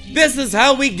 This is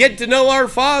how we get to know our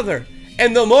Father.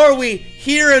 And the more we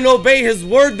hear and obey His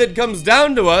word that comes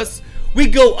down to us, we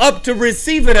go up to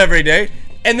receive it every day.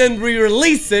 And then we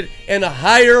release it in a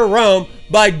higher realm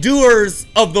by doers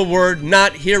of the word,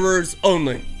 not hearers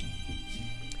only.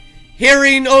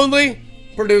 Hearing only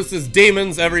produces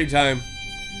demons every time.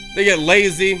 They get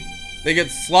lazy, they get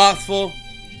slothful,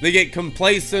 they get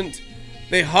complacent,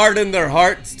 they harden their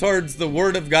hearts towards the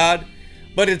word of God.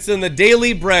 But it's in the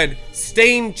daily bread,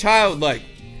 staying childlike.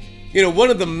 You know, one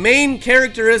of the main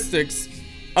characteristics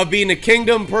of being a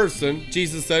kingdom person,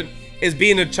 Jesus said, is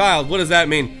being a child. What does that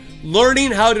mean?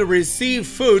 Learning how to receive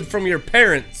food from your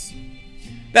parents.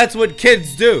 That's what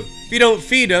kids do. If you don't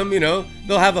feed them,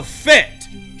 they'll have a fit.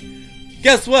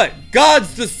 Guess what?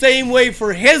 God's the same way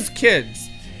for His kids.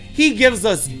 He gives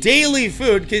us daily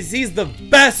food because He's the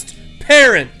best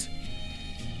parent.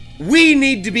 We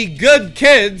need to be good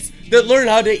kids that learn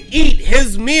how to eat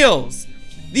His meals.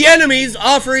 The enemy's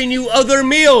offering you other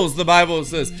meals, the Bible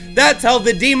says. That's how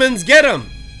the demons get them.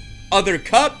 Other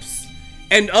cups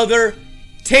and other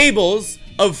tables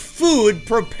of food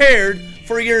prepared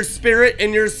for your spirit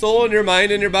and your soul and your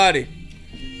mind and your body.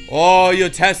 Oh, you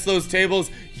test those tables.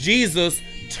 Jesus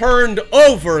turned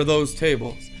over those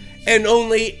tables and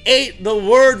only ate the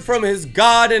word from his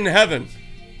God in heaven.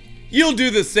 You'll do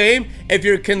the same. If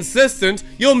you're consistent,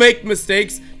 you'll make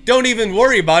mistakes. Don't even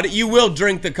worry about it. You will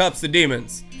drink the cups of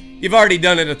demons. You've already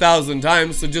done it 1,000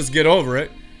 times, so just get over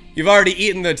it. You've already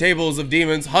eaten the tables of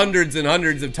demons hundreds and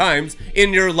hundreds of times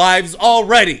in your lives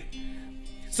already.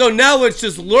 So now it's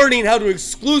just learning how to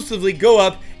exclusively go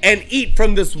up and eat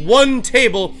from this one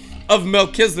table of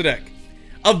Melchizedek,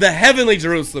 of the heavenly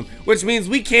Jerusalem, which means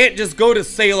we can't just go to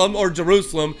Salem or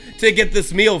Jerusalem to get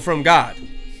this meal from God.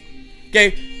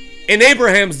 Okay, in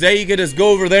Abraham's day, you could just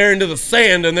go over there into the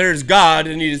sand and there's God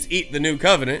and you just eat the new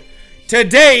covenant.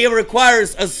 Today, it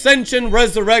requires ascension,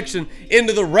 resurrection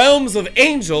into the realms of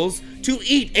angels to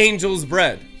eat angels'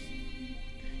 bread.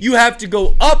 You have to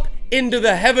go up into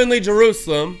the heavenly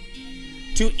Jerusalem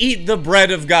to eat the bread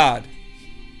of God.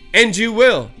 And you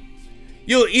will.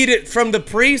 You'll eat it from the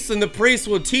priests, and the priests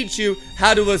will teach you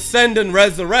how to ascend and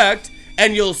resurrect,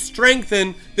 and you'll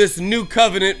strengthen this new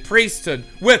covenant priesthood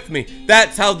with me.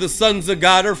 That's how the sons of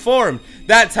God are formed.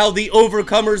 That's how the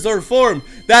overcomers are formed.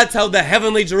 That's how the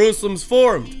heavenly Jerusalem's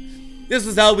formed. This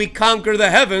is how we conquer the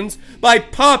heavens, by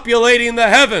populating the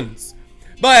heavens,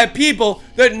 by a people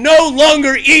that no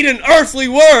longer eat an earthly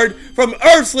word from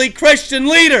earthly Christian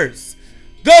leaders.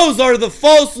 Those are the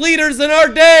false leaders in our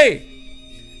day.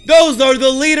 Those are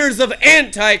the leaders of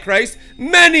Antichrist.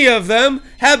 Many of them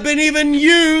have been even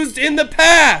used in the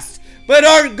past, but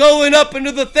aren't going up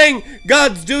into the thing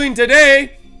God's doing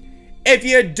today. If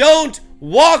you don't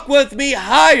walk with me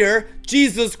higher,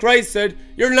 Jesus Christ said,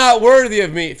 you're not worthy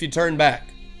of me if you turn back.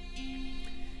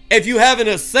 If you haven't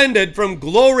ascended from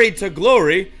glory to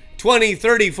glory, 20,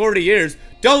 30, 40 years,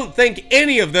 don't think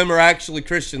any of them are actually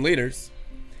Christian leaders.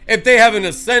 If they haven't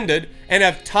ascended and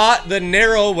have taught the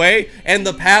narrow way and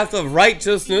the path of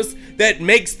righteousness that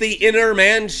makes the inner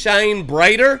man shine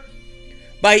brighter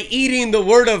by eating the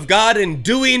word of God and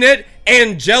doing it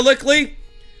angelically,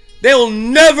 they'll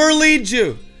never lead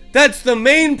you. That's the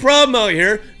main problem out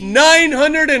here.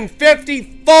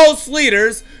 950 false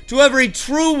leaders to every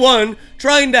true one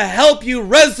trying to help you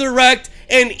resurrect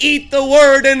and eat the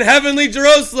word in heavenly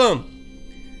Jerusalem.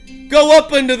 Go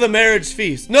up into the marriage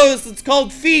feast. Notice it's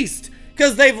called feast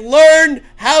because they've learned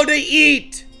how to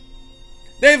eat.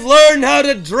 They've learned how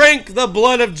to drink the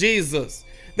blood of Jesus.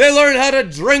 They learn how to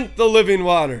drink the living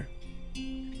water.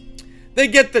 They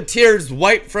get the tears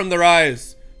wiped from their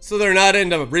eyes so they're not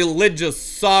into religious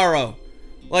sorrow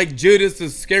like Judas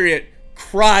Iscariot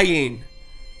crying.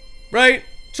 Right?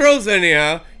 Truth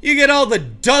anyhow. You get all the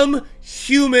dumb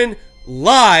human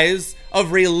lies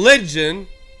of religion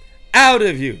out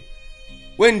of you.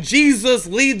 When Jesus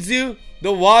leads you,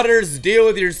 the waters deal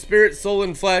with your spirit, soul,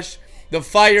 and flesh. The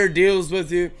fire deals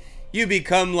with you. You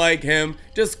become like him.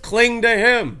 Just cling to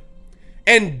him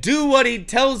and do what he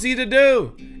tells you to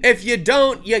do. If you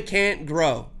don't, you can't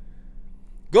grow.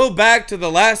 Go back to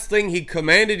the last thing he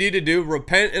commanded you to do,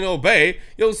 repent and obey.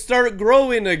 You'll start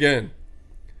growing again.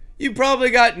 You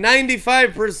probably got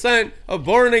 95% of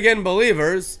born-again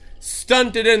believers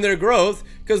stunted in their growth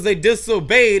because they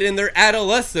disobeyed in their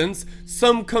adolescence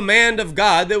some command of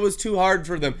God that was too hard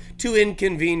for them, too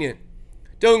inconvenient.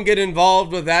 Don't get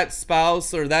involved with that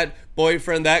spouse or that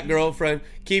boyfriend, that girlfriend.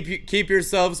 Keep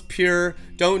yourselves pure.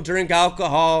 Don't drink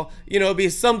alcohol. Be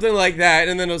something like that.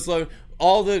 And then it's like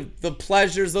all the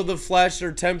pleasures of the flesh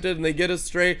are tempted and they get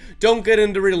astray. Don't get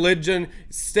into religion.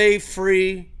 Stay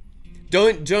free.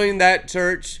 Don't join that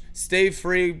church. Stay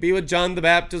free. Be with John the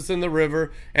Baptist in the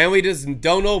river. And we just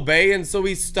don't obey, and so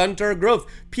we stunt our growth.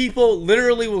 People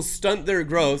literally will stunt their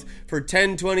growth for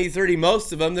 10, 20, 30,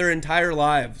 most of them, their entire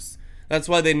lives. That's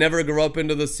why they never grow up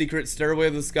into the secret stairway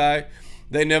of the sky.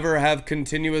 They never have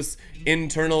continuous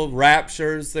internal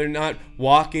raptures. They're not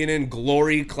walking in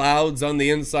glory clouds on the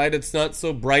inside. It's not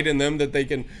so bright in them that they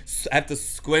can have to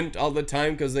squint all the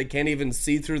time because they can't even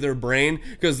see through their brain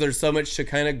because there's so much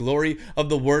Shekinah glory of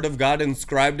the Word of God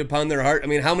inscribed upon their heart. I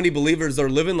mean, how many believers are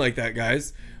living like that,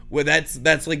 guys? Well,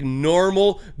 that's like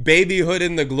normal babyhood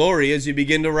in the glory as you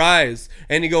begin to rise.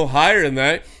 And you go higher than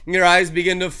that, and your eyes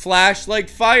begin to flash like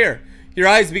fire. Your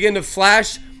eyes begin to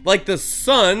flash like the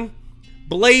sun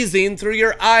blazing through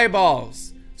your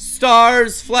eyeballs.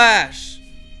 Stars flash.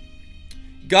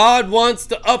 God wants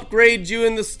to upgrade you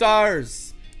in the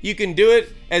stars. You can do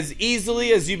it as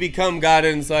easily as you become God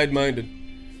inside minded.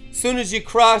 As soon as you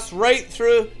cross right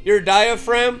through your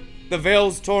diaphragm, the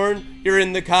veil's torn, you're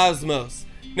in the cosmos.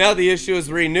 Now the issue is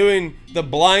renewing the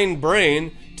blind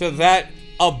brain to that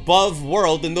above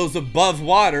world and those above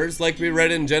waters, like we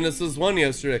read in Genesis 1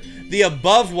 yesterday. The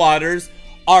above waters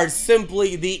are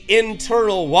simply the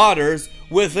internal waters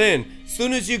within. As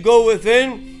soon as you go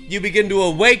within, you begin to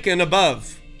awaken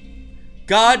above.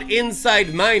 God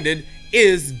inside-minded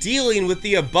is dealing with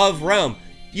the above realm.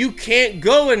 You can't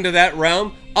go into that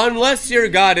realm unless you're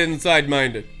God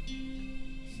inside-minded.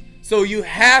 So you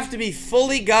have to be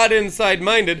fully God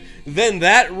inside-minded. Then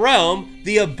that realm,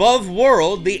 the above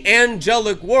world, the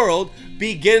angelic world,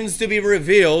 begins to be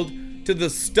revealed to the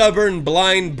stubborn,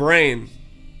 blind brain.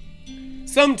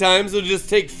 Sometimes it'll just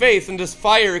take faith and just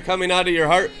fire coming out of your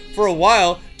heart for a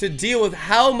while to deal with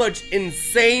how much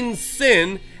insane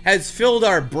sin has filled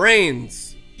our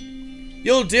brains.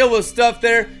 You'll deal with stuff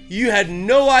there you had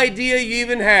no idea you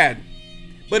even had.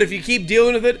 But if you keep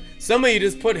dealing with it, some of you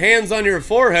just put hands on your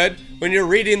forehead when you're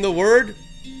reading the word.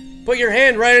 Put your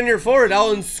hand right on your forehead.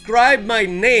 I'll inscribe my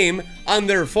name on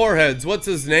their foreheads. What's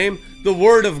his name? The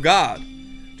Word of God.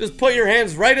 Just put your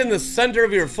hands right in the center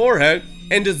of your forehead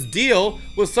and just deal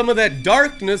with some of that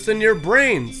darkness in your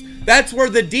brains. That's where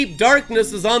the deep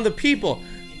darkness is on the people.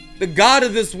 The God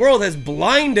of this world has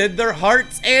blinded their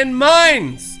hearts and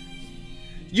minds.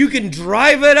 You can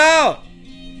drive it out.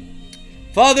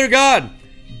 Father God,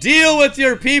 deal with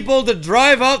your people to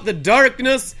drive out the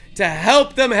darkness, to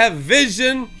help them have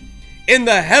vision in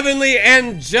the heavenly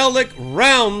angelic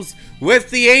realms with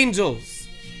the angels.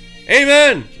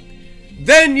 Amen.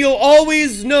 Then you'll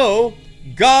always know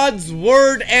God's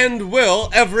word and will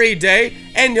every day,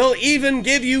 and he'll even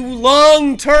give you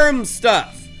long-term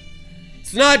stuff.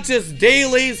 It's not just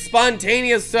daily,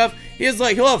 spontaneous stuff. He'll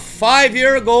have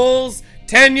 5-year goals,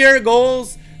 10-year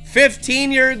goals,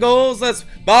 15-year goals. That's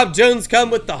Bob Jones come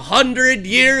with the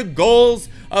 100-year goals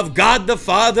of God the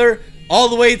Father all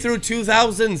the way through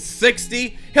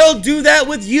 2060. He'll do that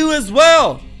with you as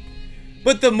well.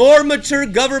 But the more mature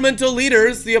governmental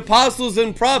leaders, the apostles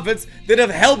and prophets that have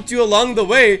helped you along the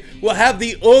way, will have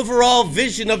the overall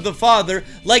vision of the Father,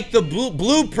 like the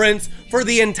blueprints for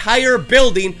the entire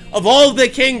building of all the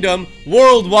kingdom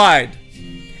worldwide.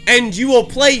 And you will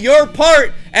play your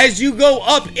part as you go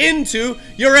up into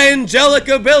your angelic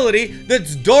ability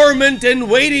that's dormant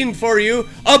and waiting for you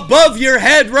above your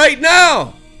head right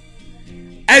now.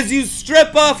 As you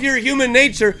strip off your human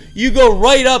nature, you go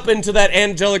right up into that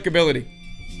angelic ability.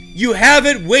 You have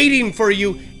it waiting for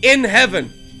you in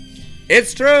heaven.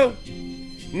 It's true.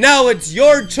 Now it's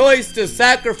your choice to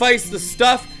sacrifice the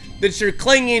stuff that you're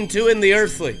clinging to in the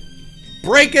earthly.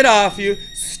 Break it off you.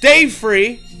 Stay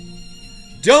free.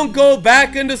 Don't go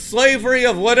back into slavery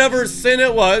of whatever sin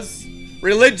it was,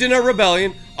 religion or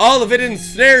rebellion. All of it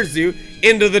ensnares you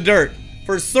into the dirt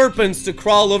for serpents to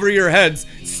crawl over your heads,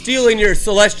 stealing your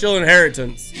celestial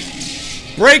inheritance.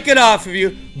 Break it off of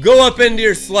you. Go up into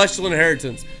your celestial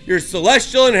inheritance. Your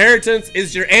celestial inheritance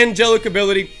is your angelic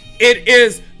ability. It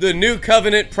is the new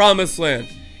covenant promised land.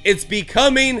 It's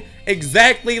becoming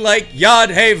exactly like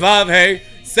Yod-Heh, Vav-Heh,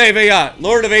 Seveyat,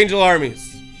 Lord of angel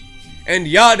armies. And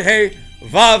Yod-Heh,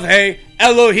 Vav-Heh,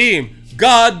 Elohim,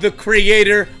 God the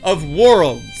creator of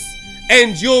worlds.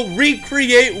 And you'll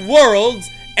recreate worlds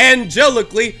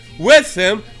angelically with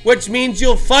him, which means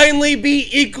you'll finally be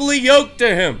equally yoked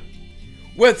to him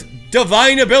with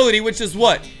divine ability, which is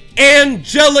what?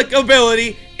 Angelic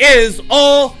ability is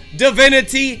all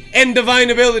divinity and divine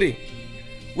ability.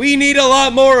 We need a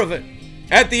lot more of it.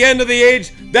 At the end of the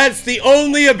age, that's the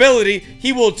only ability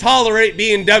he will tolerate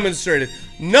being demonstrated.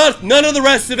 None of the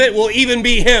rest of it will even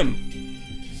be him.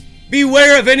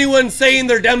 Beware of anyone saying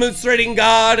they're demonstrating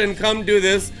God and come do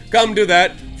this, come do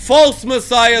that. False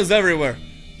messiahs everywhere.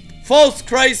 False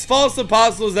Christ, false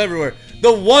apostles everywhere.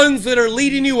 The ones that are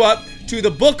leading you up to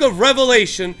the book of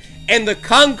Revelation and the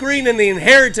conquering and the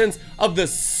inheritance of the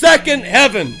second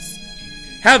heavens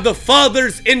have the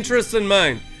Father's interests in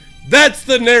mind. That's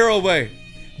the narrow way.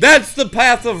 That's the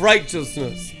path of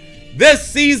righteousness. This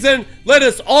season, let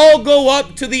us all go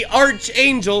up to the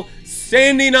archangel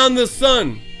standing on the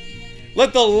sun.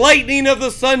 Let the lightning of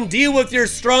the sun deal with your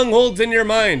strongholds in your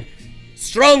mind,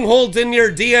 strongholds in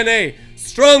your DNA,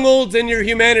 strongholds in your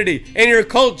humanity and your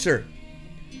culture.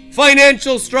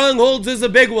 Financial strongholds is a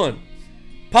big one.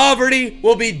 Poverty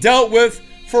will be dealt with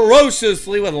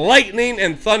ferociously with lightning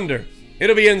and thunder.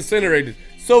 It'll be incinerated.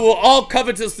 So will all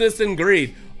covetousness and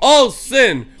greed. All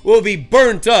sin will be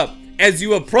burnt up as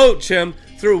you approach him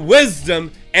through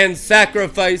wisdom and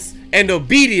sacrifice and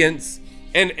obedience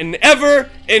and an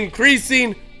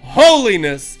ever-increasing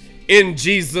holiness in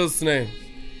Jesus' name.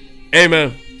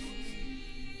 Amen.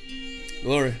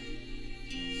 Glory.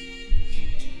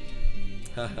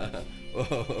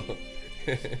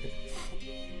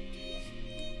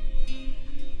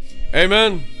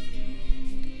 Amen.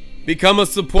 Become a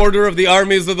supporter of the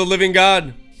armies of the living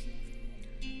God.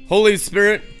 Holy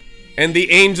Spirit and the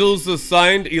angels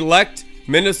assigned, elect,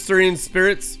 ministering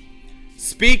spirits,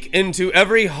 speak into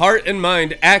every heart and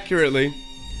mind accurately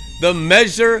the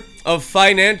measure of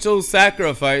financial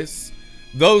sacrifice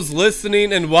those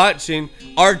listening and watching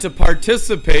are to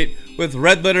participate with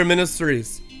Red Letter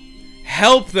Ministries.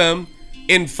 Help them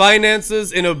in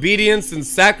finances, in obedience, and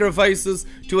sacrifices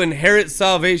to inherit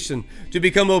salvation, to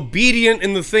become obedient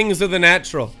in the things of the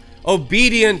natural,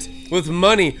 obedient with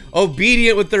money,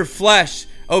 obedient with their flesh,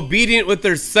 obedient with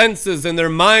their senses and their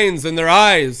minds and their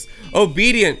eyes,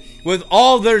 obedient with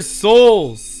all their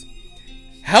souls.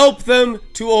 Help them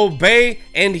to obey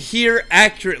and hear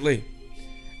accurately,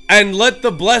 and let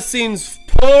the blessings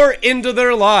pour into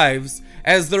their lives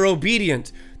as they're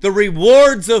obedient. The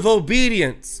rewards of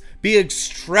obedience be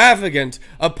extravagant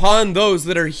upon those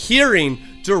that are hearing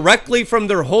directly from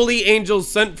their holy angels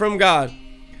sent from God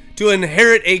to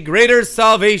inherit a greater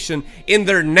salvation in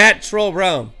their natural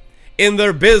realm, in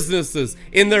their businesses,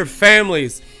 in their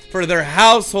families, for their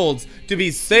households to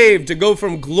be saved, to go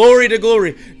from glory to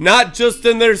glory, not just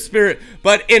in their spirit,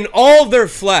 but in all their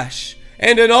flesh,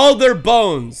 and in all their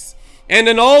bones, and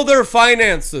in all their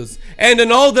finances, and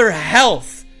in all their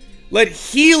health. Let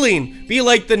healing be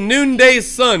like the noonday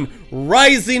sun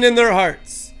rising in their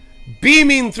hearts,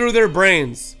 beaming through their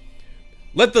brains.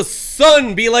 Let the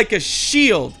sun be like a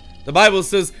shield. The Bible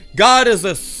says God is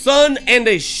a sun and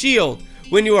a shield.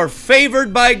 When you are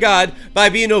favored by God, by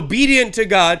being obedient to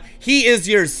God, He is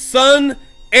your sun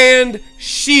and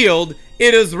shield,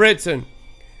 it is written.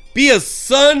 Be a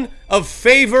sun of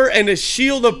favor and a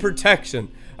shield of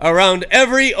protection around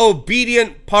every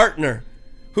obedient partner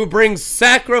who brings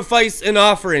sacrifice and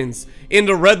offerings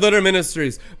into Red Letter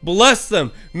Ministries. Bless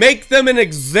them. Make them an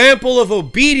example of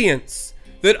obedience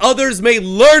that others may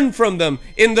learn from them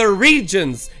in their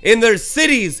regions, in their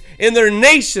cities, in their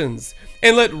nations.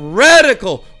 And let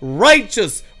radical,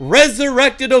 righteous,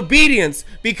 resurrected obedience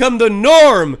become the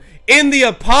norm in the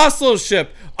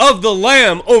apostleship of the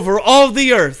Lamb over all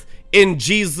the earth. In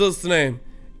Jesus' name,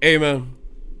 amen.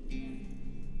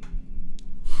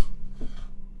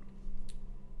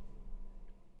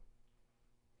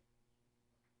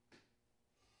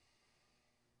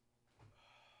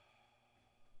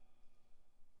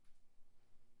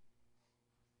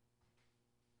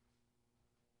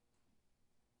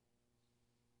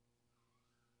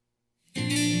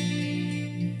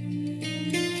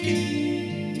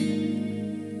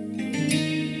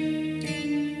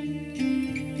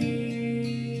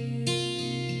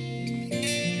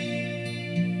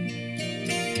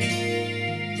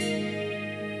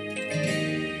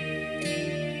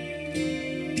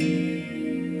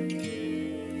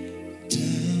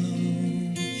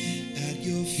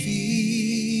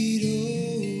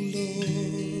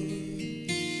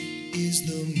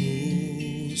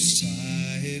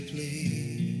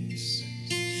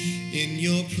 In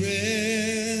your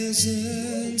presence,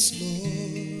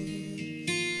 Lord,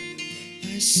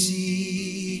 I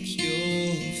seek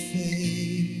your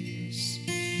face.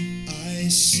 I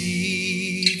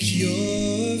seek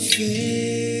your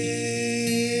face.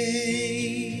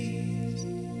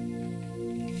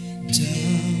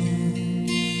 Down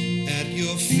at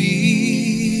your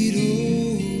feet,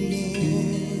 oh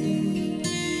Lord,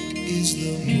 is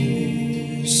the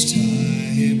most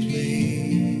high place.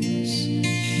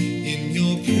 In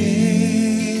your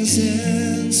presence,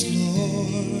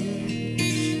 Lord,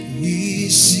 we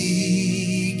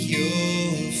seek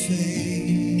your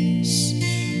face.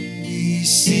 We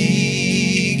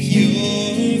seek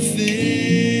your face.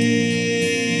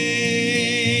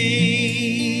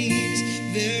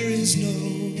 There is no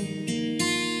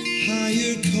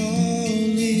higher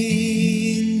calling,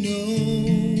 no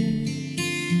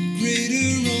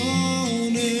greater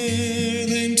honor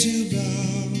than to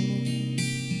bow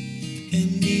and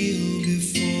kneel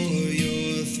before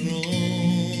your throne.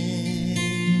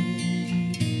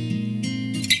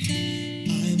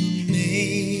 I'm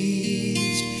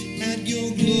amazed at your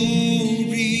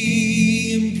glory,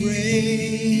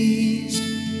 embraced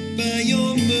by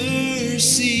your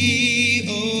mercy,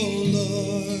 oh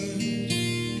Lord.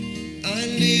 I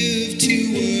live to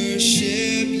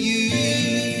worship you.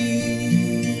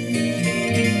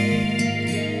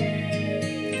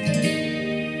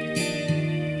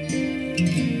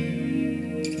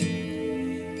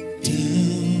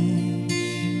 Down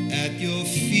at your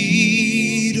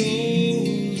feet, oh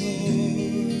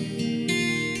Lord,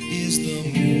 is the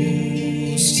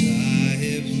most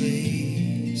high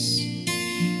place.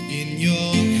 In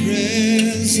your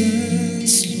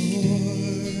presence,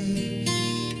 Lord,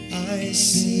 I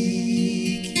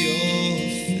seek your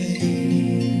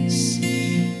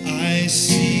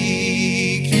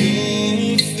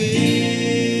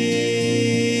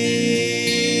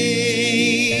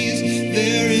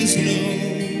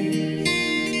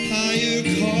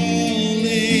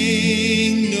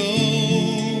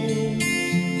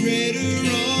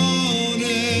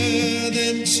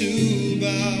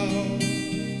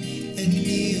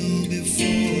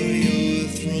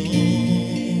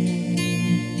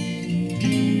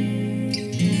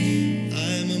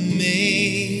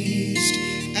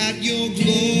your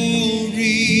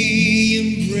glory,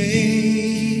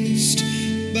 embraced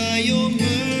by your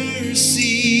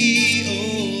mercy, O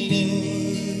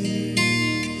Lord,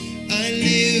 I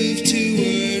live to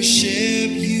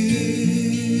worship you.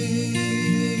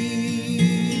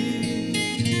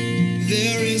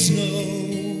 There is no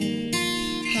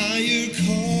higher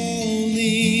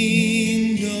calling,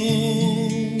 no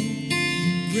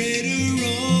greater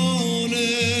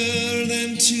honor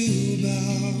than to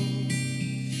bow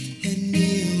and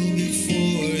kneel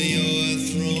before your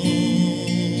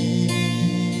throne.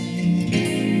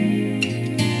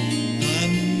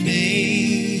 I'm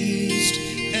amazed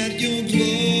at your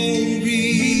glory,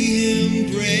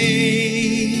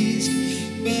 embraced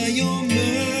by your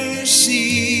mercy,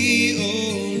 O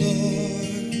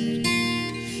Lord.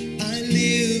 I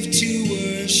live to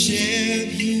worship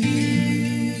you.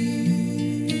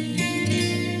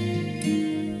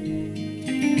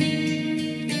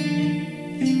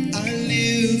 I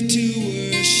live to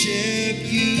worship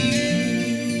you.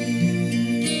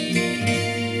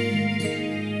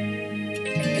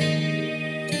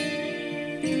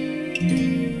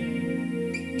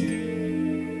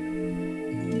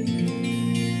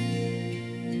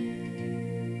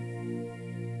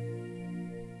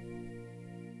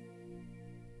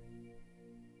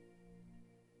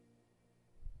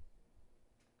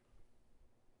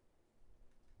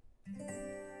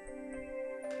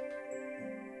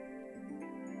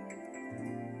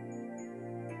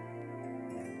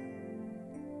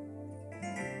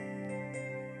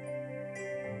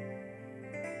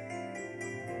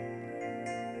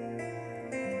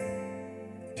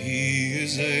 He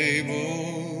is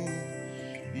able,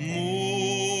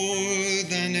 more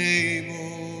than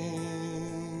able,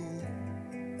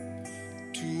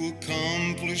 to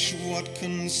accomplish what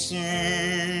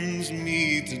concerns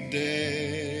me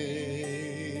today.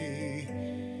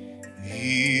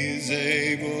 He is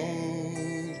able,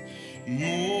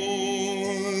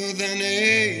 more than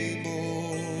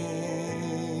able,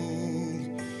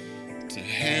 to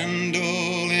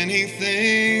handle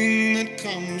anything that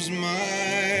comes my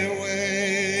way.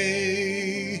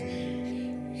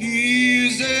 He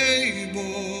is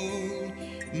able,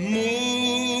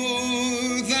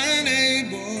 more than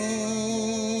able,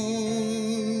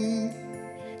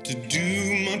 to do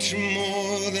much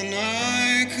more than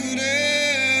I could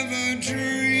ever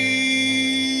dream.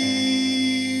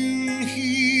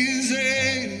 He is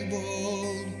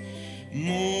able,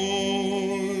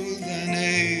 more than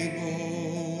able,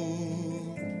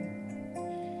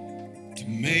 to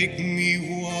make me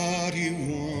what he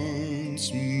wants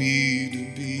me to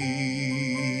be.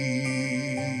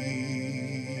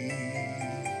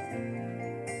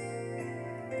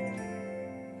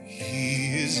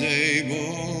 He is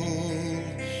able,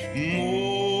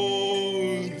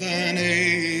 more than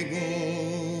able,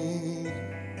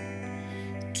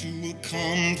 to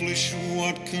accomplish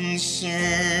what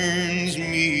concerns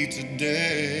me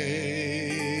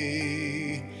today.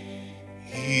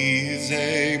 He is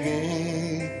able,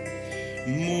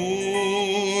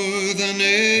 more than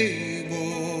able,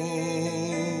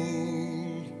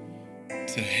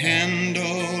 to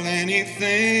handle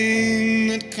anything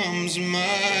that comes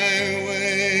my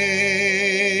way.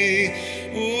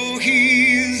 Oh,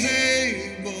 he is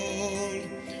able,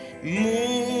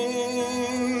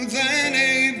 more than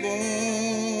able,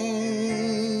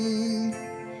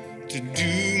 to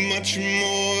do much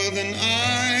more than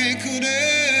I could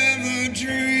ever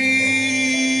dream.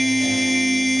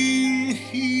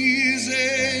 He is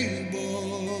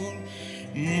able,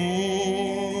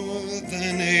 more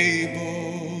than able,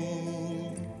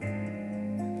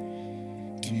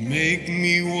 to make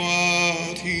me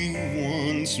what he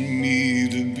wants me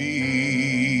to be.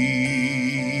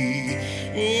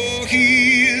 Oh,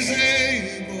 he is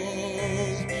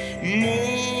able,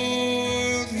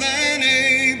 more than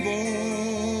able,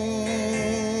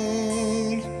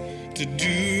 to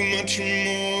do much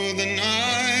more than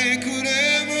I could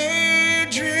ever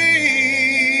dream.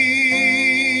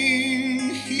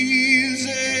 He is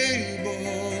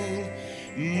able,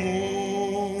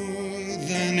 more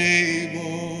than able,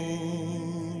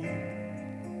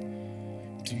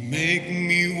 to make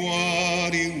me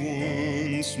what he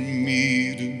wants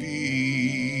me to be.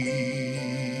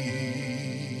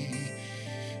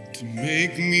 To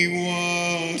make me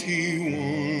what he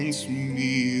wants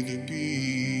me to be.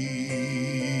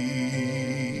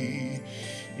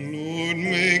 Lord,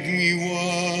 make me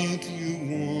what you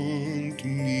want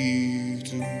me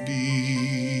to be.